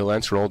mine, and he'll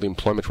answer all the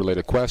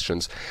employment-related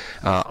questions.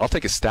 I'll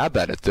take a stab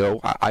at it,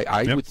 though.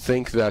 I would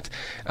think that,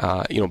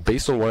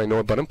 based on what I know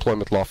about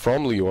employment law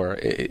from Lior,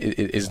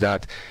 is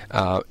that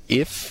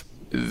if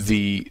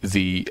the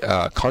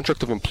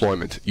contract of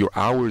employment, your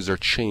hours are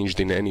changed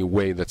in any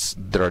way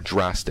that are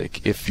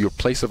drastic. If your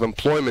place of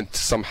employment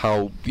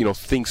somehow,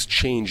 things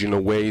change in a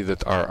way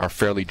that are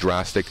fairly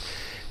drastic,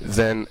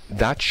 then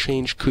that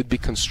change could be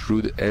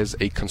construed as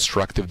a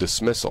constructive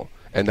dismissal.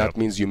 And that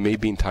means you may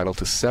be entitled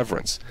to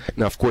severance.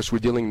 Now, of course, we're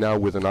dealing now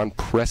with an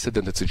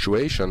unprecedented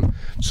situation,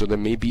 so there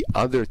may be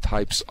other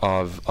types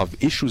of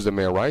issues that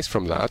may arise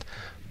from that.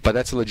 But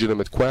that's a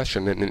legitimate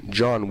question. And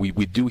John, we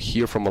do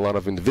hear from a lot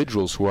of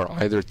individuals who are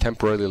either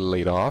temporarily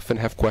laid off and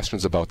have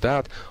questions about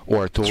that,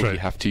 or are told you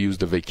have to use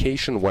the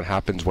vacation. What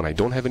happens when I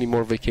don't have any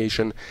more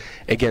vacation?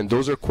 Again,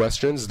 those are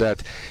questions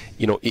that,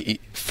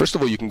 first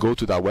of all, you can go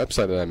to that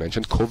website that I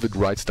mentioned,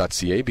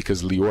 covidrights.ca,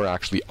 because Lior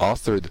actually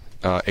authored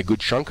a good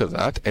chunk of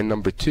that. And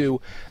number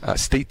two,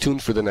 stay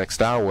tuned for the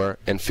next hour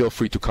and feel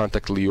free to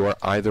contact Lior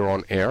either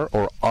on air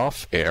or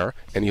off air,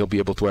 and he'll be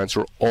able to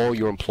answer all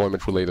your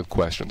employment related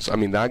questions. I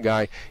mean, that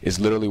guy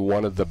is literally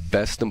one of the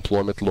best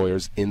employment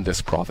lawyers in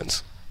this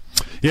province.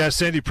 Yeah,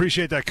 Sandy,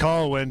 appreciate that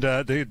call. And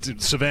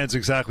Savannah's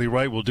exactly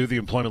right. We'll do the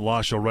employment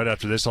law show right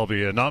after this. I'll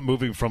be not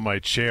moving from my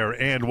chair.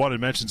 And wanted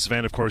to mention,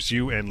 Savannah, of course,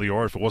 you and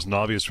Lior, if it wasn't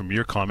obvious from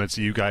your comments,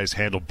 you guys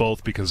handle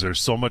both because there's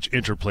so much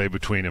interplay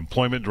between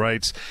employment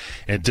rights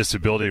and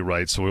disability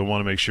rights. So we want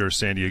to make sure,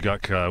 Sandy, we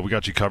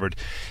got you covered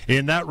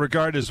in that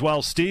regard as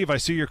well. Steve, I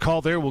see your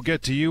call there. We'll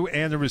get to you.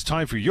 And there is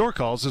time for your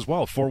calls as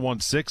well.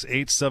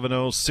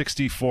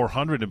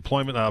 416-870-6400.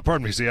 Employment,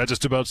 pardon me, see, I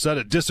just about said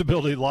it.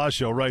 Disability Law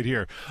Show right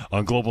here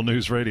on Global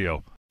News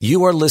Radio.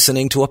 You are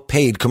listening to a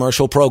paid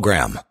commercial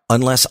program.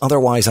 Unless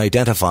otherwise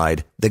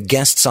identified, the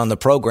guests on the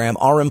program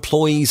are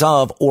employees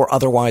of or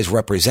otherwise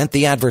represent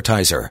the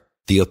advertiser.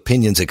 The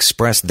opinions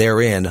expressed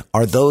therein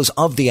are those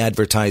of the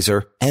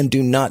advertiser and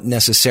do not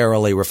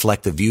necessarily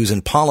reflect the views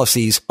and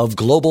policies of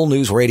Global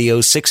News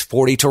Radio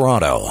 640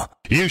 Toronto.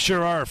 You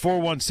sure are.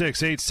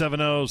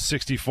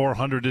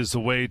 416-870-6400 is the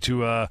way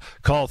to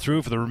call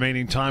through for the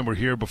remaining time. We're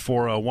here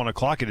before 1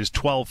 o'clock. It is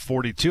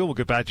 12:42. We'll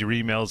get back to your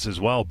emails as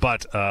well,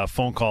 but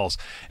phone calls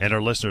and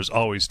our listeners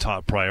always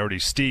top priority.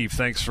 Steve,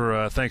 thanks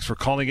for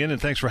calling in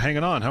and thanks for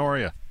hanging on. How are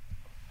you?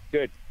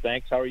 Good,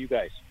 thanks. How are you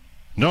guys?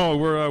 No,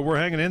 we're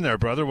hanging in there,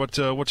 brother. What's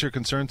your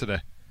concern today?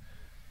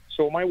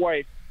 So my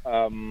wife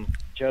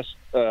just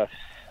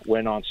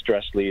went on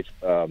stress leave.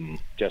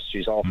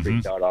 She's all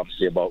freaked out,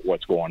 obviously, about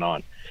what's going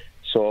on.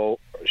 So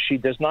she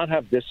does not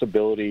have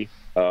disability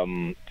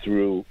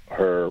through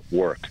her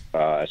work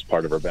as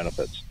part of her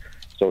benefits.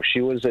 So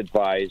she was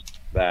advised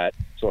that.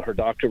 So her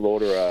doctor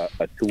wrote her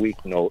a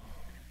 2-week note,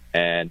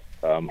 and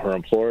her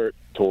employer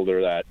told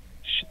her that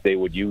they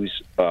would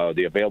use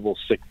the available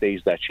sick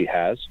days that she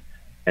has,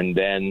 and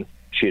then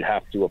she'd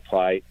have to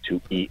apply to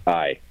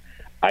EI.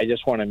 I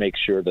just want to make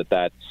sure that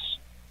that's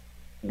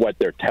what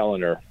they're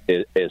telling her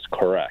is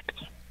correct.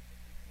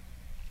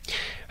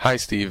 Hi,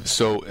 Steve.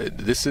 So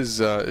this is,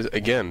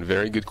 again,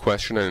 very good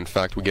question. And in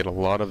fact, we get a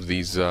lot of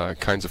these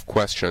kinds of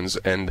questions.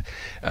 And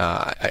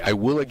I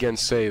will again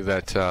say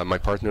that my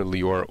partner,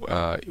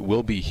 Lior,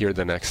 will be here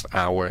the next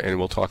hour, and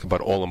we'll talk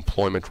about all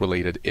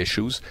employment-related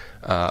issues.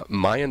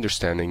 My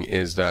understanding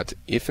is that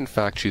if, in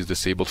fact, she's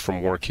disabled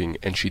from working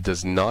and she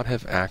does not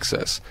have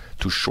access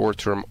to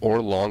short-term or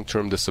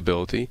long-term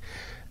disability,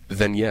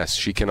 then yes,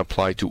 she can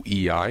apply to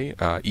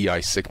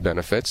EI sick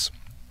benefits.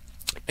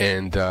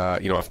 And,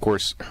 of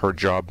course, her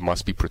job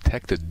must be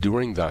protected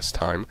during this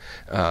time.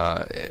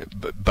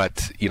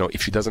 But,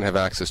 if she doesn't have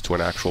access to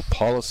an actual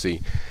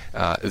policy,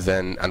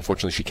 then,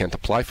 unfortunately, she can't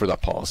apply for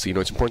that policy.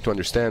 It's important to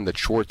understand that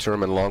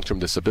short-term and long-term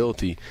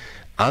disability,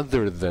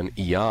 other than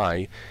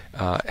EI,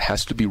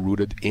 has to be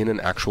rooted in an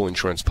actual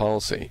insurance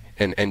policy.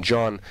 And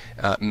John,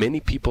 many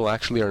people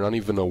actually are not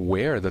even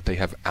aware that they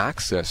have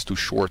access to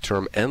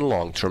short-term and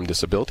long-term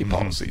disability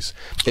policies.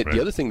 Right.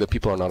 The other thing that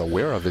people are not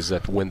aware of is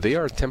that when they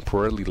are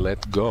temporarily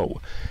let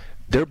go,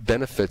 their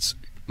benefits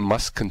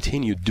must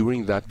continue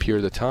during that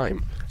period of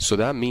time. So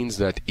that means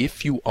that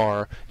if you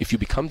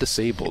become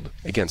disabled,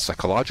 again,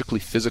 psychologically,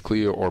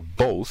 physically, or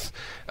both,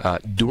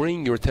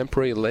 during your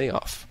temporary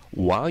layoff,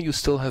 while you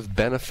still have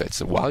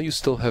benefits, and while you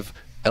still have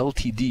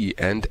LTD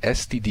and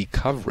STD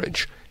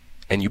coverage,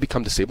 and you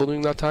become disabled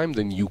during that time,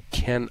 then you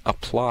can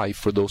apply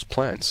for those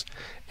plans.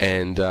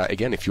 And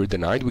again, if you're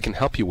denied, we can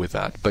help you with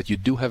that. But you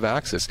do have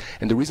access.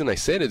 And the reason I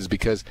said it is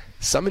because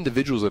some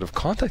individuals that have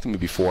contacted me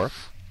before,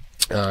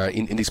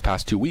 in these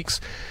past 2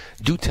 weeks,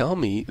 do tell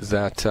me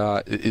that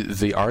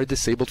they are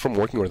disabled from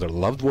working, or their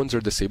loved ones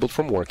are disabled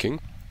from working,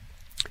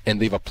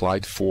 and they've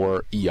applied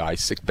for EI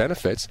sick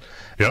benefits,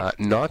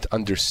 not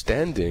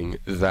understanding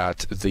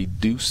that they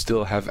do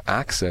still have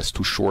access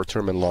to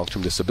short-term and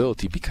long-term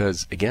disability,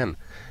 because, again,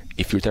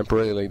 if you're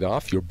temporarily laid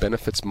off, your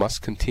benefits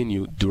must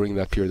continue during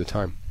that period of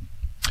time.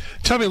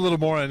 Tell me a little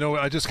more. I know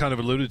I just kind of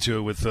alluded to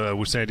it with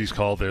Sandy's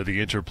call there, the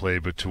interplay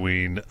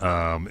between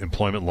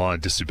employment law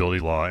and disability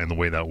law and the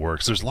way that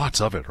works. There's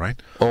lots of it, right?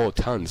 Oh,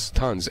 tons.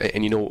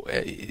 And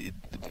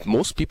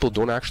most people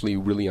don't actually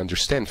really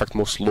understand. In fact,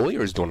 most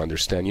lawyers don't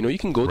understand. You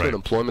can go to an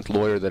employment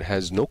lawyer that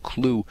has no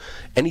clue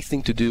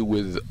anything to do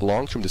with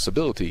long-term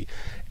disability,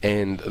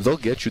 and they'll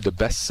get you the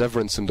best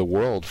severance in the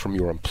world from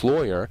your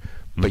employer,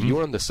 but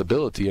you're on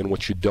disability, and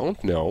what you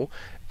don't know,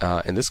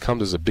 and this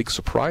comes as a big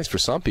surprise for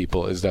some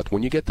people, is that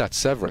when you get that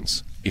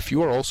severance, if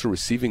you are also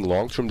receiving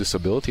long-term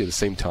disability at the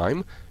same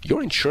time,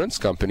 your insurance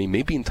company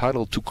may be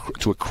entitled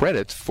to a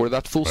credit for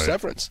that full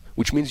severance,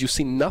 which means you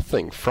see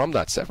nothing from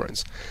that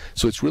severance.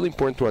 So it's really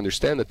important to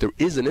understand that there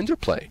is an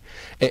interplay.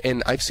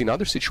 And I've seen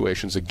other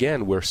situations,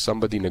 again, where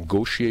somebody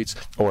negotiates,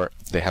 or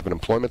they have an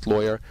employment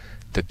lawyer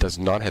that does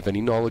not have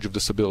any knowledge of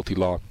disability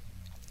law,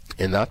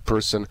 and that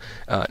person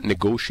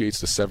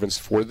negotiates the severance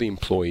for the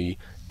employee,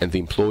 and the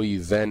employee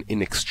then,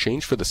 in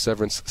exchange for the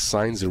severance,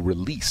 signs a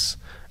release,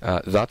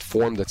 that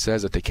form that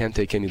says that they can't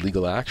take any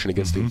legal action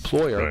against the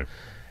employer,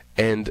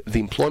 and the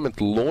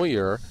employment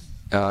lawyer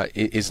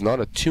is not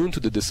attuned to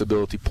the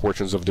disability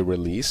portions of the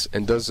release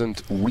and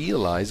doesn't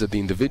realize that the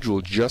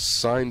individual just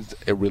signed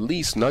a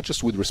release, not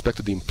just with respect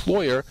to the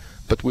employer,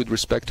 but with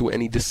respect to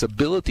any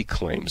disability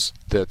claims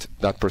that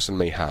that person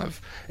may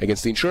have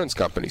against the insurance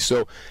company.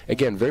 So,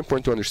 again, very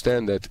important to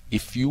understand that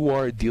if you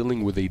are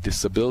dealing with a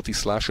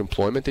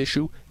disability/employment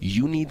issue,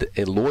 you need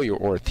a lawyer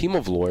or a team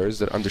of lawyers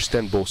that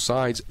understand both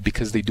sides,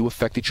 because they do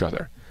affect each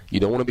other.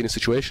 You don't want to be in a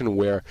situation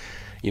where,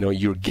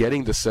 you're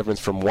getting the severance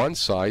from one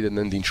side and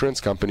then the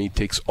insurance company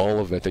takes all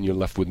of it and you're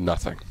left with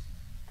nothing.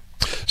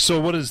 So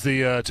what is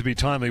the, to be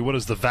timely, what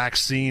is the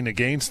vaccine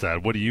against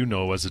that? What do you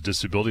know as a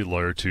disability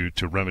lawyer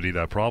to remedy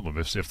that problem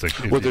if the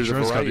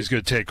insurance company is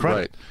going to take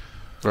credit?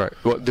 Right.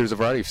 Well, there's a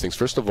variety of things.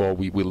 First of all,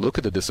 we look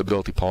at the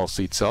disability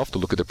policy itself to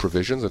look at the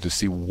provisions and to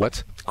see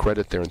what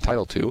credit they're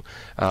entitled to.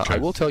 I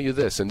will tell you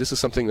this, and this is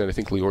something that I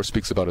think Lior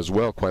speaks about as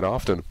well quite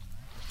often.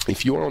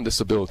 If you are on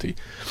disability,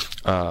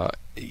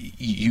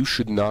 you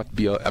should not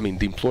be.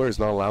 The employer is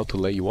not allowed to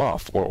lay you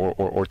off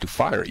or to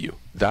fire you.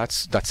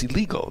 That's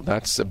illegal.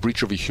 That's a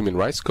breach of the Human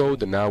Rights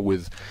Code. And now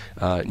with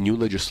new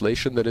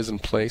legislation that is in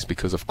place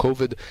because of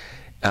COVID,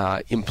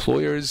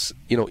 employers,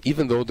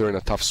 even though they're in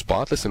a tough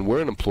spot, listen,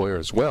 we're an employer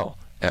as well.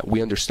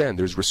 We understand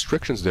there's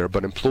restrictions there,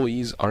 but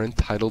employees are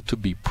entitled to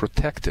be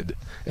protected,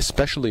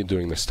 especially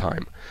during this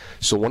time.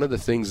 So one of the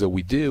things that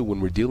we do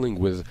when we're dealing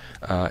with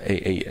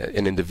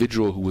an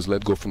individual who was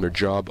let go from their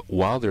job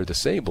while they're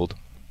disabled,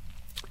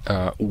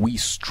 we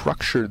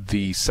structured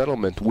the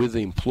settlement with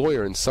the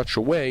employer in such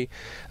a way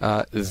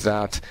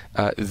that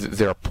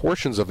there are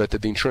portions of it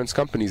that the insurance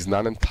company is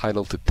not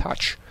entitled to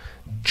touch.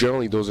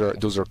 Generally,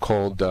 those are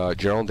called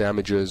general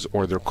damages,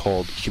 or they're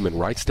called human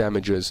rights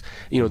damages.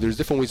 There's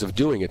different ways of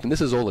doing it, and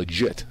this is all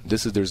legit.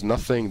 There's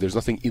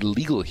nothing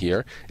illegal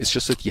here. It's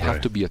just that you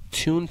have to be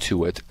attuned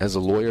to it as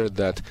a lawyer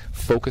that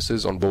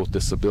focuses on both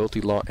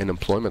disability law and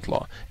employment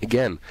law.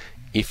 Again,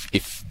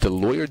 if the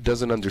lawyer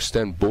doesn't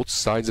understand both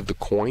sides of the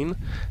coin,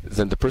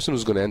 then the person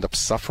who's going to end up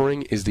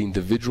suffering is the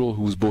individual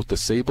who's both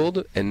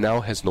disabled and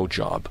now has no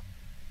job.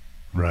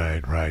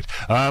 Right.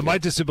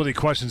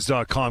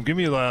 MyDisabilityQuestions.com. Give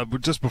me,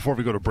 just before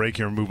we go to break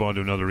here and move on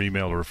to another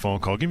email or a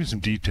phone call, give me some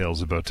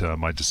details about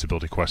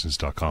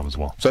MyDisabilityQuestions.com as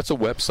well. So that's a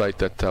website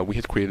that we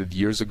had created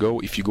years ago.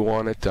 If you go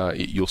on it,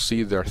 you'll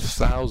see there are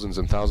thousands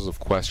and thousands of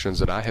questions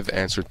that I have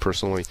answered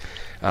personally.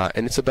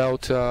 And it's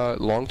about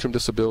long-term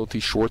disability,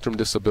 short-term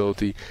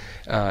disability.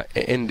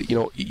 And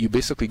you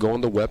basically go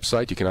on the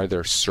website. You can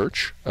either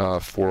search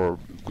for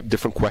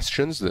different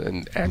questions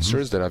and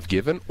answers that I've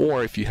given,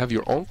 or if you have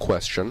your own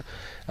question,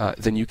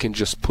 then you can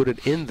just put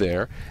it in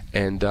there,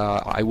 and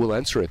I will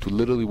answer it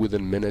literally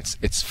within minutes.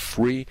 It's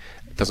free.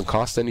 It doesn't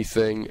cost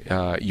anything.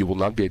 You will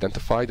not be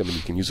identified.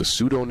 You can use a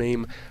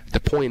pseudonym. The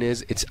point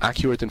is, it's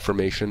accurate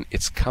information.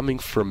 It's coming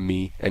from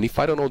me. And if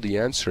I don't know the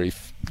answer,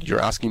 if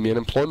you're asking me an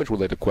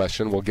employment-related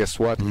question, well, guess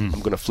what? I'm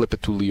going to flip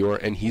it to Lior,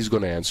 and he's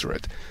going to answer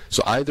it.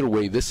 So either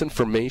way, this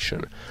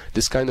information,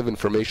 this kind of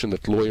information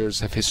that lawyers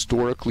have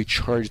historically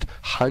charged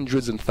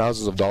hundreds and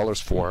thousands of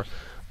dollars for,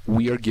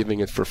 we are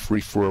giving it for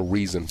free for a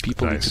reason.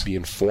 People need to be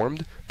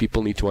informed.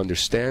 People need to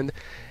understand.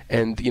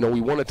 And, we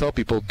want to tell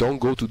people, don't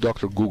go to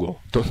Dr. Google.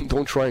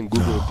 Don't try and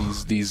Google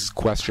these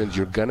questions.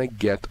 You're going to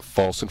get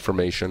false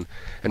information.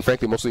 And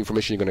frankly, most of the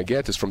information you're going to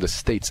get is from the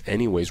states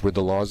anyways, where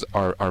the laws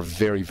are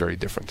very, very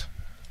different.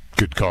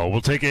 Good call.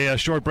 We'll take a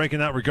short break in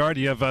that regard.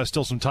 You have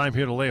still some time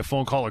here to lay a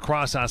phone call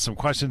across, ask some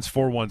questions.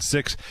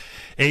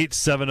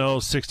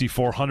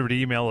 416-870-6400.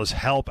 Email is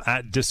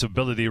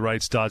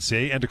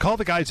help@disabilityrights.ca. And to call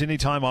the guys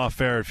anytime off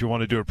air if you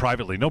want to do it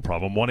privately, no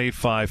problem.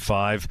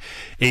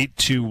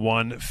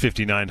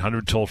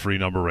 1-855-821-5900. Toll-free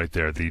number right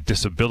there. The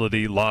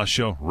Disability Law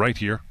Show right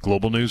here,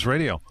 Global News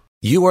Radio.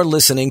 You are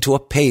listening to a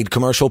paid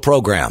commercial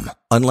program.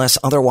 Unless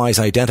otherwise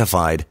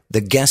identified, the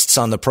guests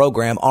on the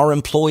program are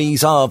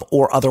employees of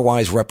or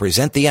otherwise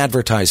represent the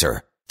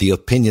advertiser. The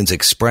opinions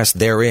expressed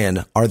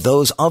therein are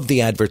those of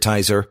the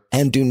advertiser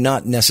and do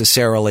not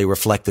necessarily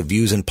reflect the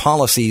views and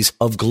policies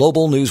of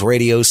Global News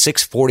Radio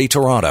 640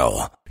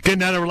 Toronto.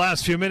 Getting out of our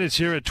last few minutes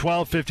here at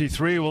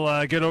 12:53.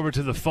 We'll get over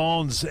to the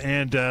phones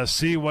and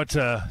see what's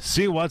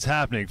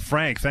happening.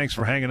 Frank, thanks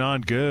for hanging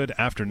on. Good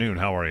afternoon.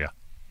 How are you?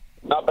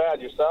 Not bad.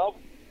 Yourself?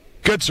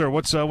 Good, sir.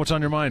 What's on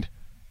your mind?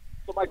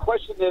 So my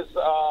question is,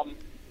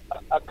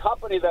 a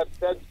company that's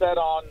dead set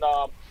on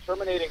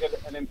terminating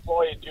an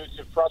employee due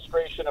to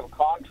frustration of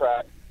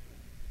contract,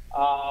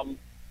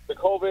 the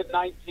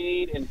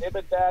COVID-19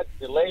 inhibit that,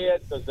 delay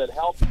it? Does it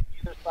help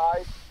either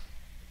side?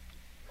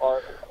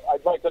 Or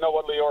I'd like to know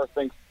what Lior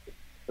thinks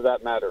to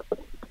that matter.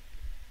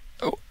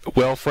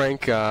 Well,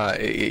 Frank,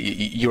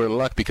 you're in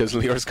luck because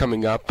Lior's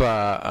coming up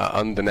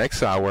on the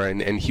next hour,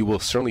 and he will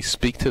certainly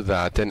speak to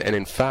that. And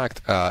in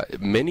fact,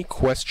 many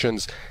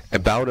questions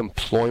about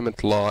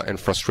employment law and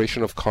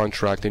frustration of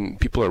contract, and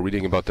people are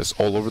reading about this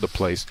all over the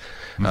place,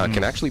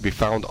 can actually be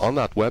found on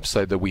that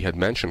website that we had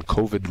mentioned,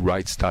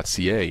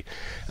 covidrights.ca.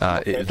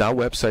 That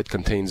website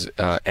contains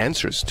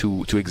answers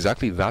to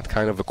exactly that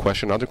kind of a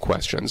question, other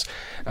questions.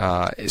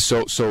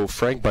 So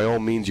Frank, by all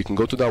means, you can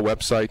go to that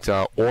website,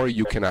 or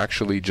you can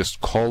actually just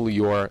call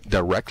Lior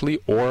directly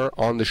or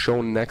on the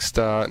show next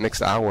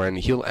hour, and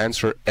he'll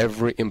answer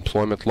every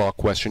employment law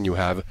question you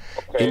have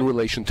in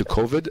relation to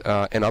COVID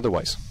and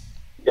otherwise.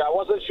 Yeah, I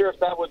wasn't sure if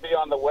that would be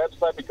on the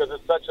website because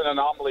it's such an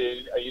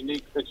anomaly, a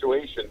unique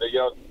situation.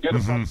 Get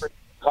a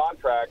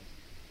contract,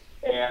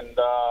 and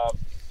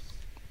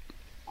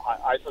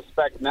I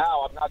suspect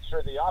now, I'm not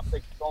sure the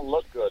optics don't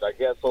look good, I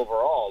guess,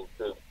 overall,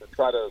 to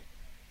try to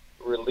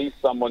release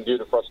someone due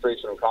to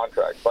frustration of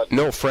contract. But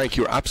no, Frank,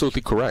 you're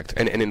absolutely correct.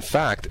 And in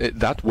fact,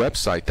 that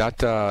website, that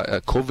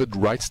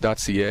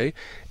covidrights.ca,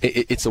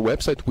 it's a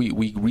website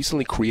we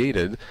recently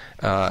created.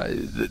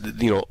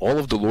 All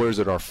of the lawyers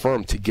at our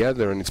firm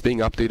together, and it's being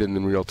updated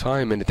in real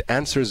time, and it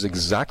answers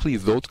exactly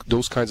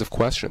those kinds of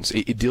questions.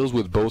 It deals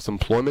with both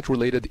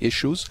employment-related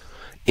issues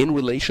in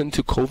relation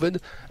to COVID,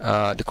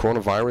 the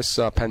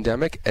coronavirus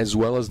pandemic, as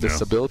well as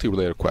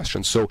disability-related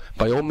questions. So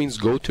by all means,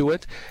 go to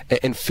it,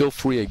 and feel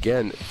free,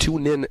 again,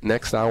 tune in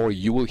next hour.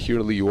 You will hear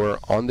Lior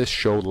on this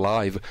show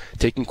live,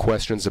 taking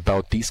questions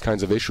about these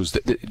kinds of issues.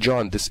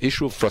 John, this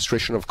issue of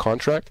frustration of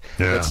contract,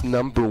 that's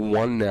number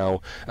one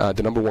now,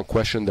 the number one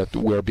question that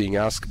we're being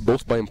asked,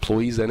 both by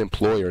employees and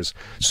employers.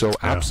 So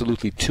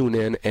absolutely tune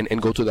in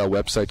and go to that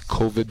website,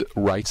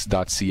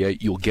 covidrights.ca.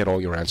 You'll get all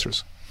your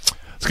answers.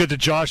 Let's get to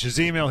Josh's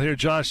email here.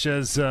 Josh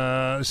says,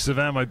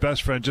 Sivan, my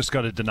best friend, just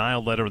got a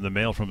denial letter in the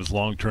mail from his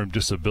long-term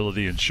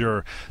disability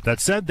insurer that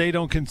said they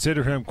don't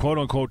consider him,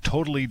 quote-unquote,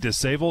 totally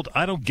disabled.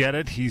 I don't get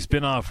it. He's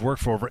been off work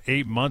for over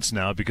 8 months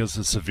now because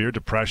of severe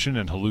depression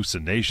and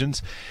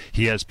hallucinations.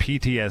 He has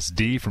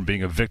PTSD from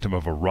being a victim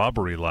of a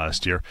robbery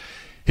last year.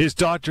 His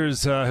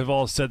doctors have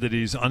all said that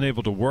he's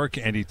unable to work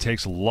and he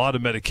takes a lot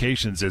of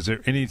medications. Is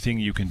there anything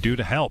you can do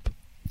to help?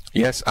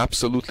 Yes,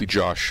 absolutely,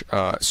 Josh.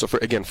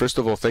 First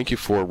of all, thank you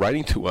for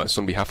writing to us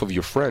on behalf of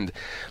your friend.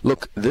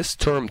 Look, this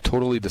term,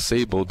 totally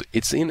disabled,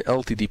 it's in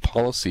LTD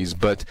policies,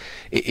 but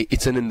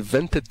it's an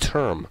invented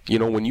term. You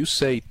know, when you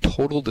say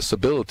total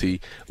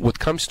disability, what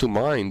comes to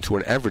mind to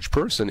an average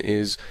person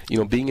is,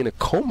 being in a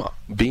coma,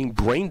 being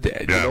brain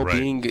dead,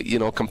 being,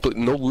 complete,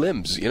 no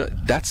limbs.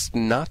 That's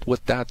not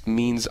what that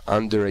means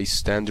under a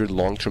standard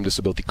long-term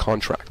disability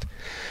contract.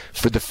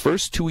 For the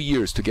first 2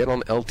 years to get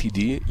on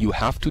LTD, you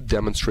have to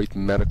demonstrate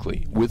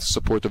medically, with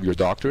support of your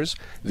doctors,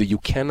 that you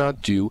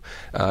cannot do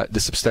the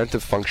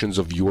substantive functions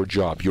of your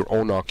job, your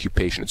own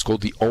occupation. It's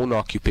called the own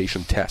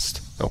occupation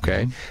test,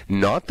 okay?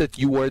 Not that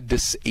you are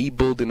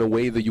disabled in a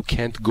way that you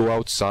can't go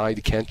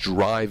outside, can't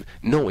drive.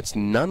 No, it's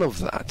none of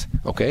that,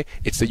 okay?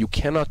 It's that you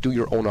cannot do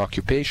your own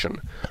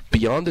occupation.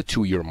 Beyond the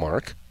 2-year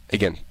mark,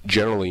 again,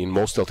 generally in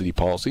most LTD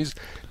policies,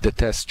 the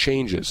test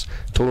changes.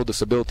 Total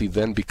disability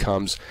then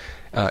becomes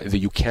that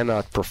you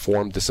cannot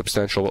perform the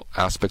substantial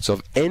aspects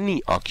of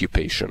any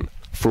occupation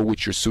for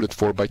which you're suited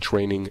for by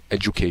training,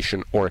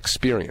 education, or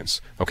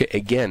experience. Okay,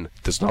 again,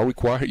 does not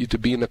require you to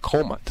be in a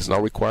coma, does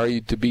not require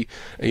you to be,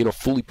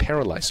 fully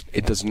paralyzed.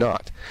 It does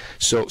not.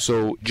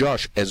 So,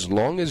 Josh, as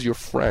long as your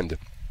friend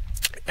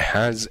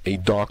has a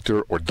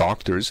doctor or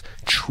doctors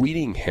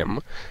treating him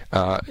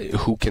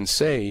who can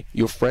say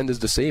your friend is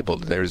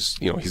disabled,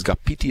 he's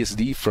got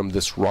PTSD from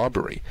this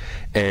robbery,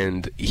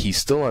 and he's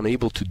still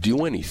unable to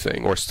do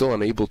anything, or still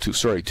unable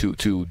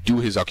to do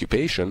his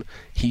occupation,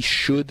 he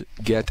should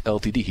get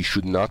LTD. He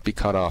should not be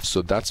cut off.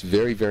 So that's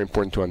very, very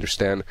important to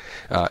understand,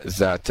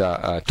 that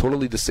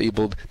totally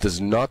disabled does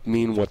not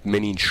mean what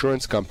many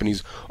insurance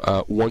companies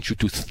want you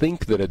to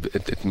think that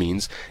it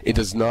means. It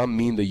does not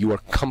mean that you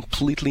are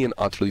completely and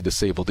utterly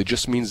disabled. It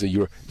just means that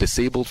you're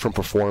disabled from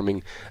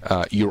performing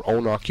your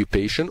own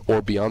occupation,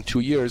 or beyond 2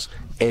 years,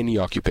 any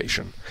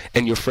occupation.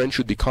 And your friend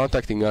should be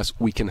contacting us.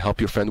 We can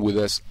help your friend with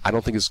this. I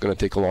don't think it's going to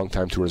take a long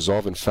time to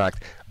resolve. In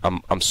fact,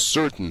 I'm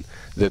certain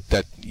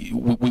that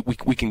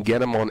we can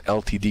get him on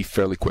LTD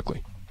fairly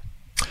quickly.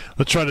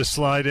 Let's try to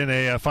slide in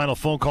a final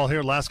phone call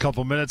here. Last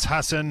couple minutes.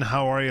 Hassan,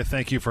 how are you?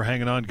 Thank you for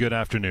hanging on. Good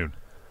afternoon.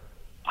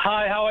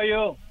 Hi, how are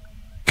you?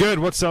 Good.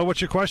 What's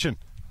your question?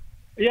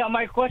 Yeah,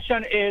 my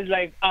question is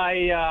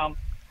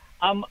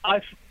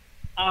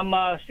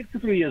I'm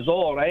 63 years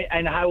old, right?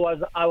 And I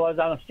was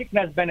on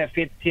sickness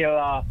benefit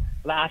till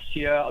last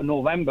year,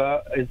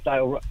 November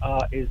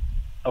is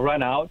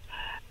run out,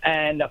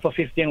 and for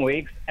 15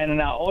 weeks, and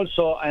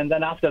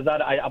then after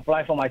that I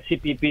apply for my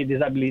CPP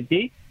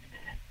disability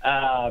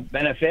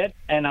benefit,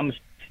 and I'm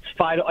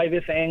filed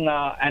everything,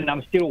 and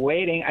I'm still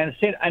waiting.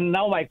 And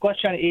now my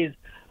question is,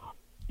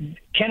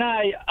 can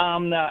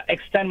I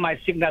extend my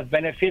sickness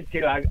benefit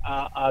till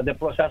they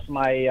process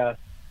my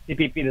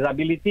CPP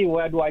disability?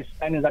 Where do I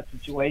stand in that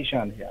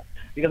situation here?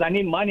 Because I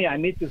need money. I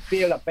need to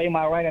pay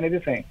my rent and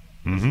everything.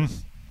 Mm-hmm.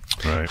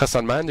 Right.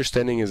 Hassan, my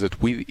understanding is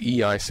that with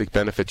EI sick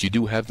benefits, you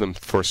do have them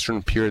for a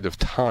certain period of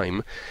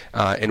time,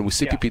 and with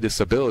CPP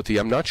disability,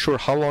 I'm not sure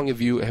how long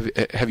have you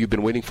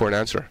been waiting for an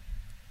answer?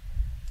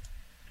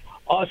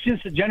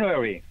 Since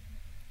January.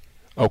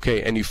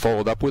 Okay, and you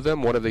followed up with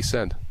them? What have they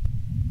said?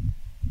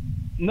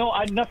 No,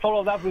 I did not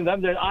follow up with them.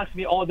 They asked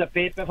me all the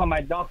paper from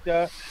my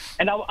doctor,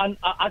 and I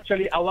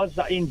was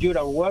injured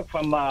at work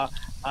from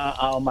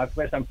my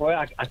first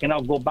employer. I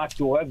cannot go back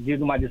to work due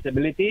to my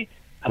disability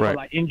and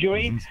my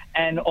injury,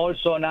 and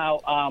also now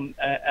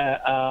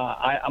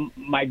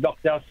my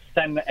doctor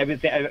sent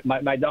everything.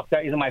 My doctor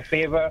is in my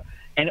favor,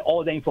 and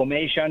all the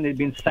information has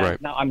been sent.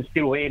 Right. Now I'm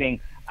still waiting.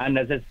 And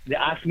they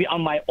asked me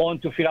on my own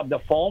to fill up the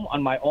form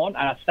on my own,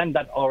 and I sent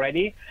that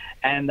already,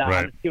 and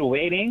I'm still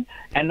waiting.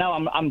 And now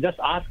I'm just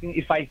asking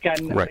if I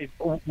can.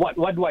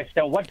 What do I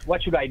say?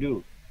 What should I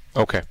do?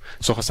 Okay.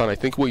 So, Hassan, I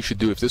think what you should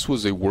do, if this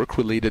was a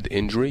work-related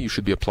injury, you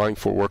should be applying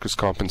for workers'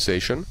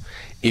 compensation.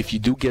 If you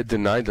do get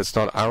denied, that's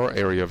not our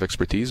area of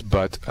expertise,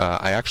 but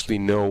I actually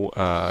know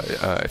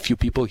a few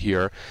people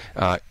here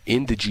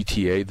in the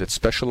GTA that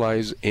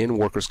specialize in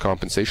workers'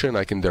 compensation.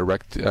 I can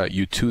direct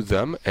you to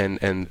them,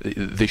 and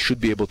they should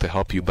be able to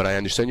help you. But I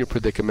understand your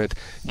predicament.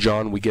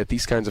 John, we get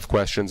these kinds of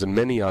questions and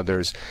many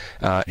others.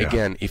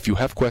 Again, if you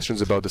have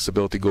questions about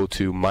disability, go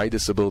to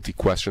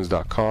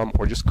mydisabilityquestions.com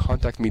or just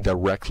contact me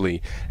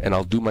directly, and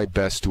I'll do my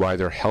best to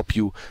either help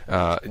you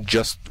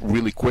just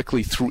really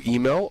quickly through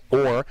email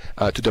or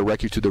to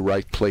direct you to the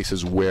right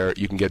places where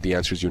you can get the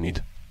answers you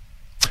need.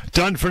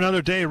 Done for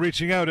another day.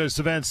 Reaching out, as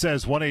Savannah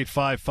says,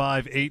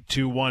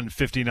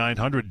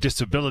 1-855-821-5900,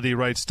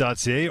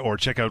 disabilityrights.ca, or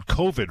check out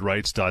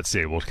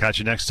covidrights.ca. We'll catch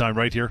you next time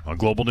right here on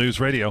Global News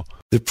Radio.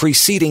 The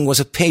preceding was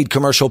a paid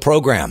commercial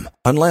program.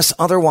 Unless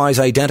otherwise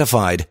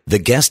identified, the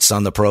guests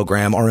on the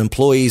program are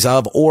employees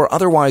of or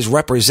otherwise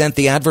represent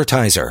the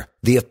advertiser.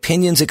 The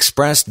opinions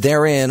expressed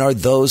therein are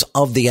those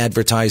of the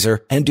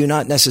advertiser and do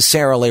not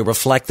necessarily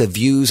reflect the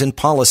views and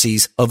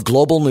policies of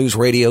Global News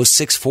Radio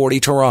 640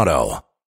 Toronto.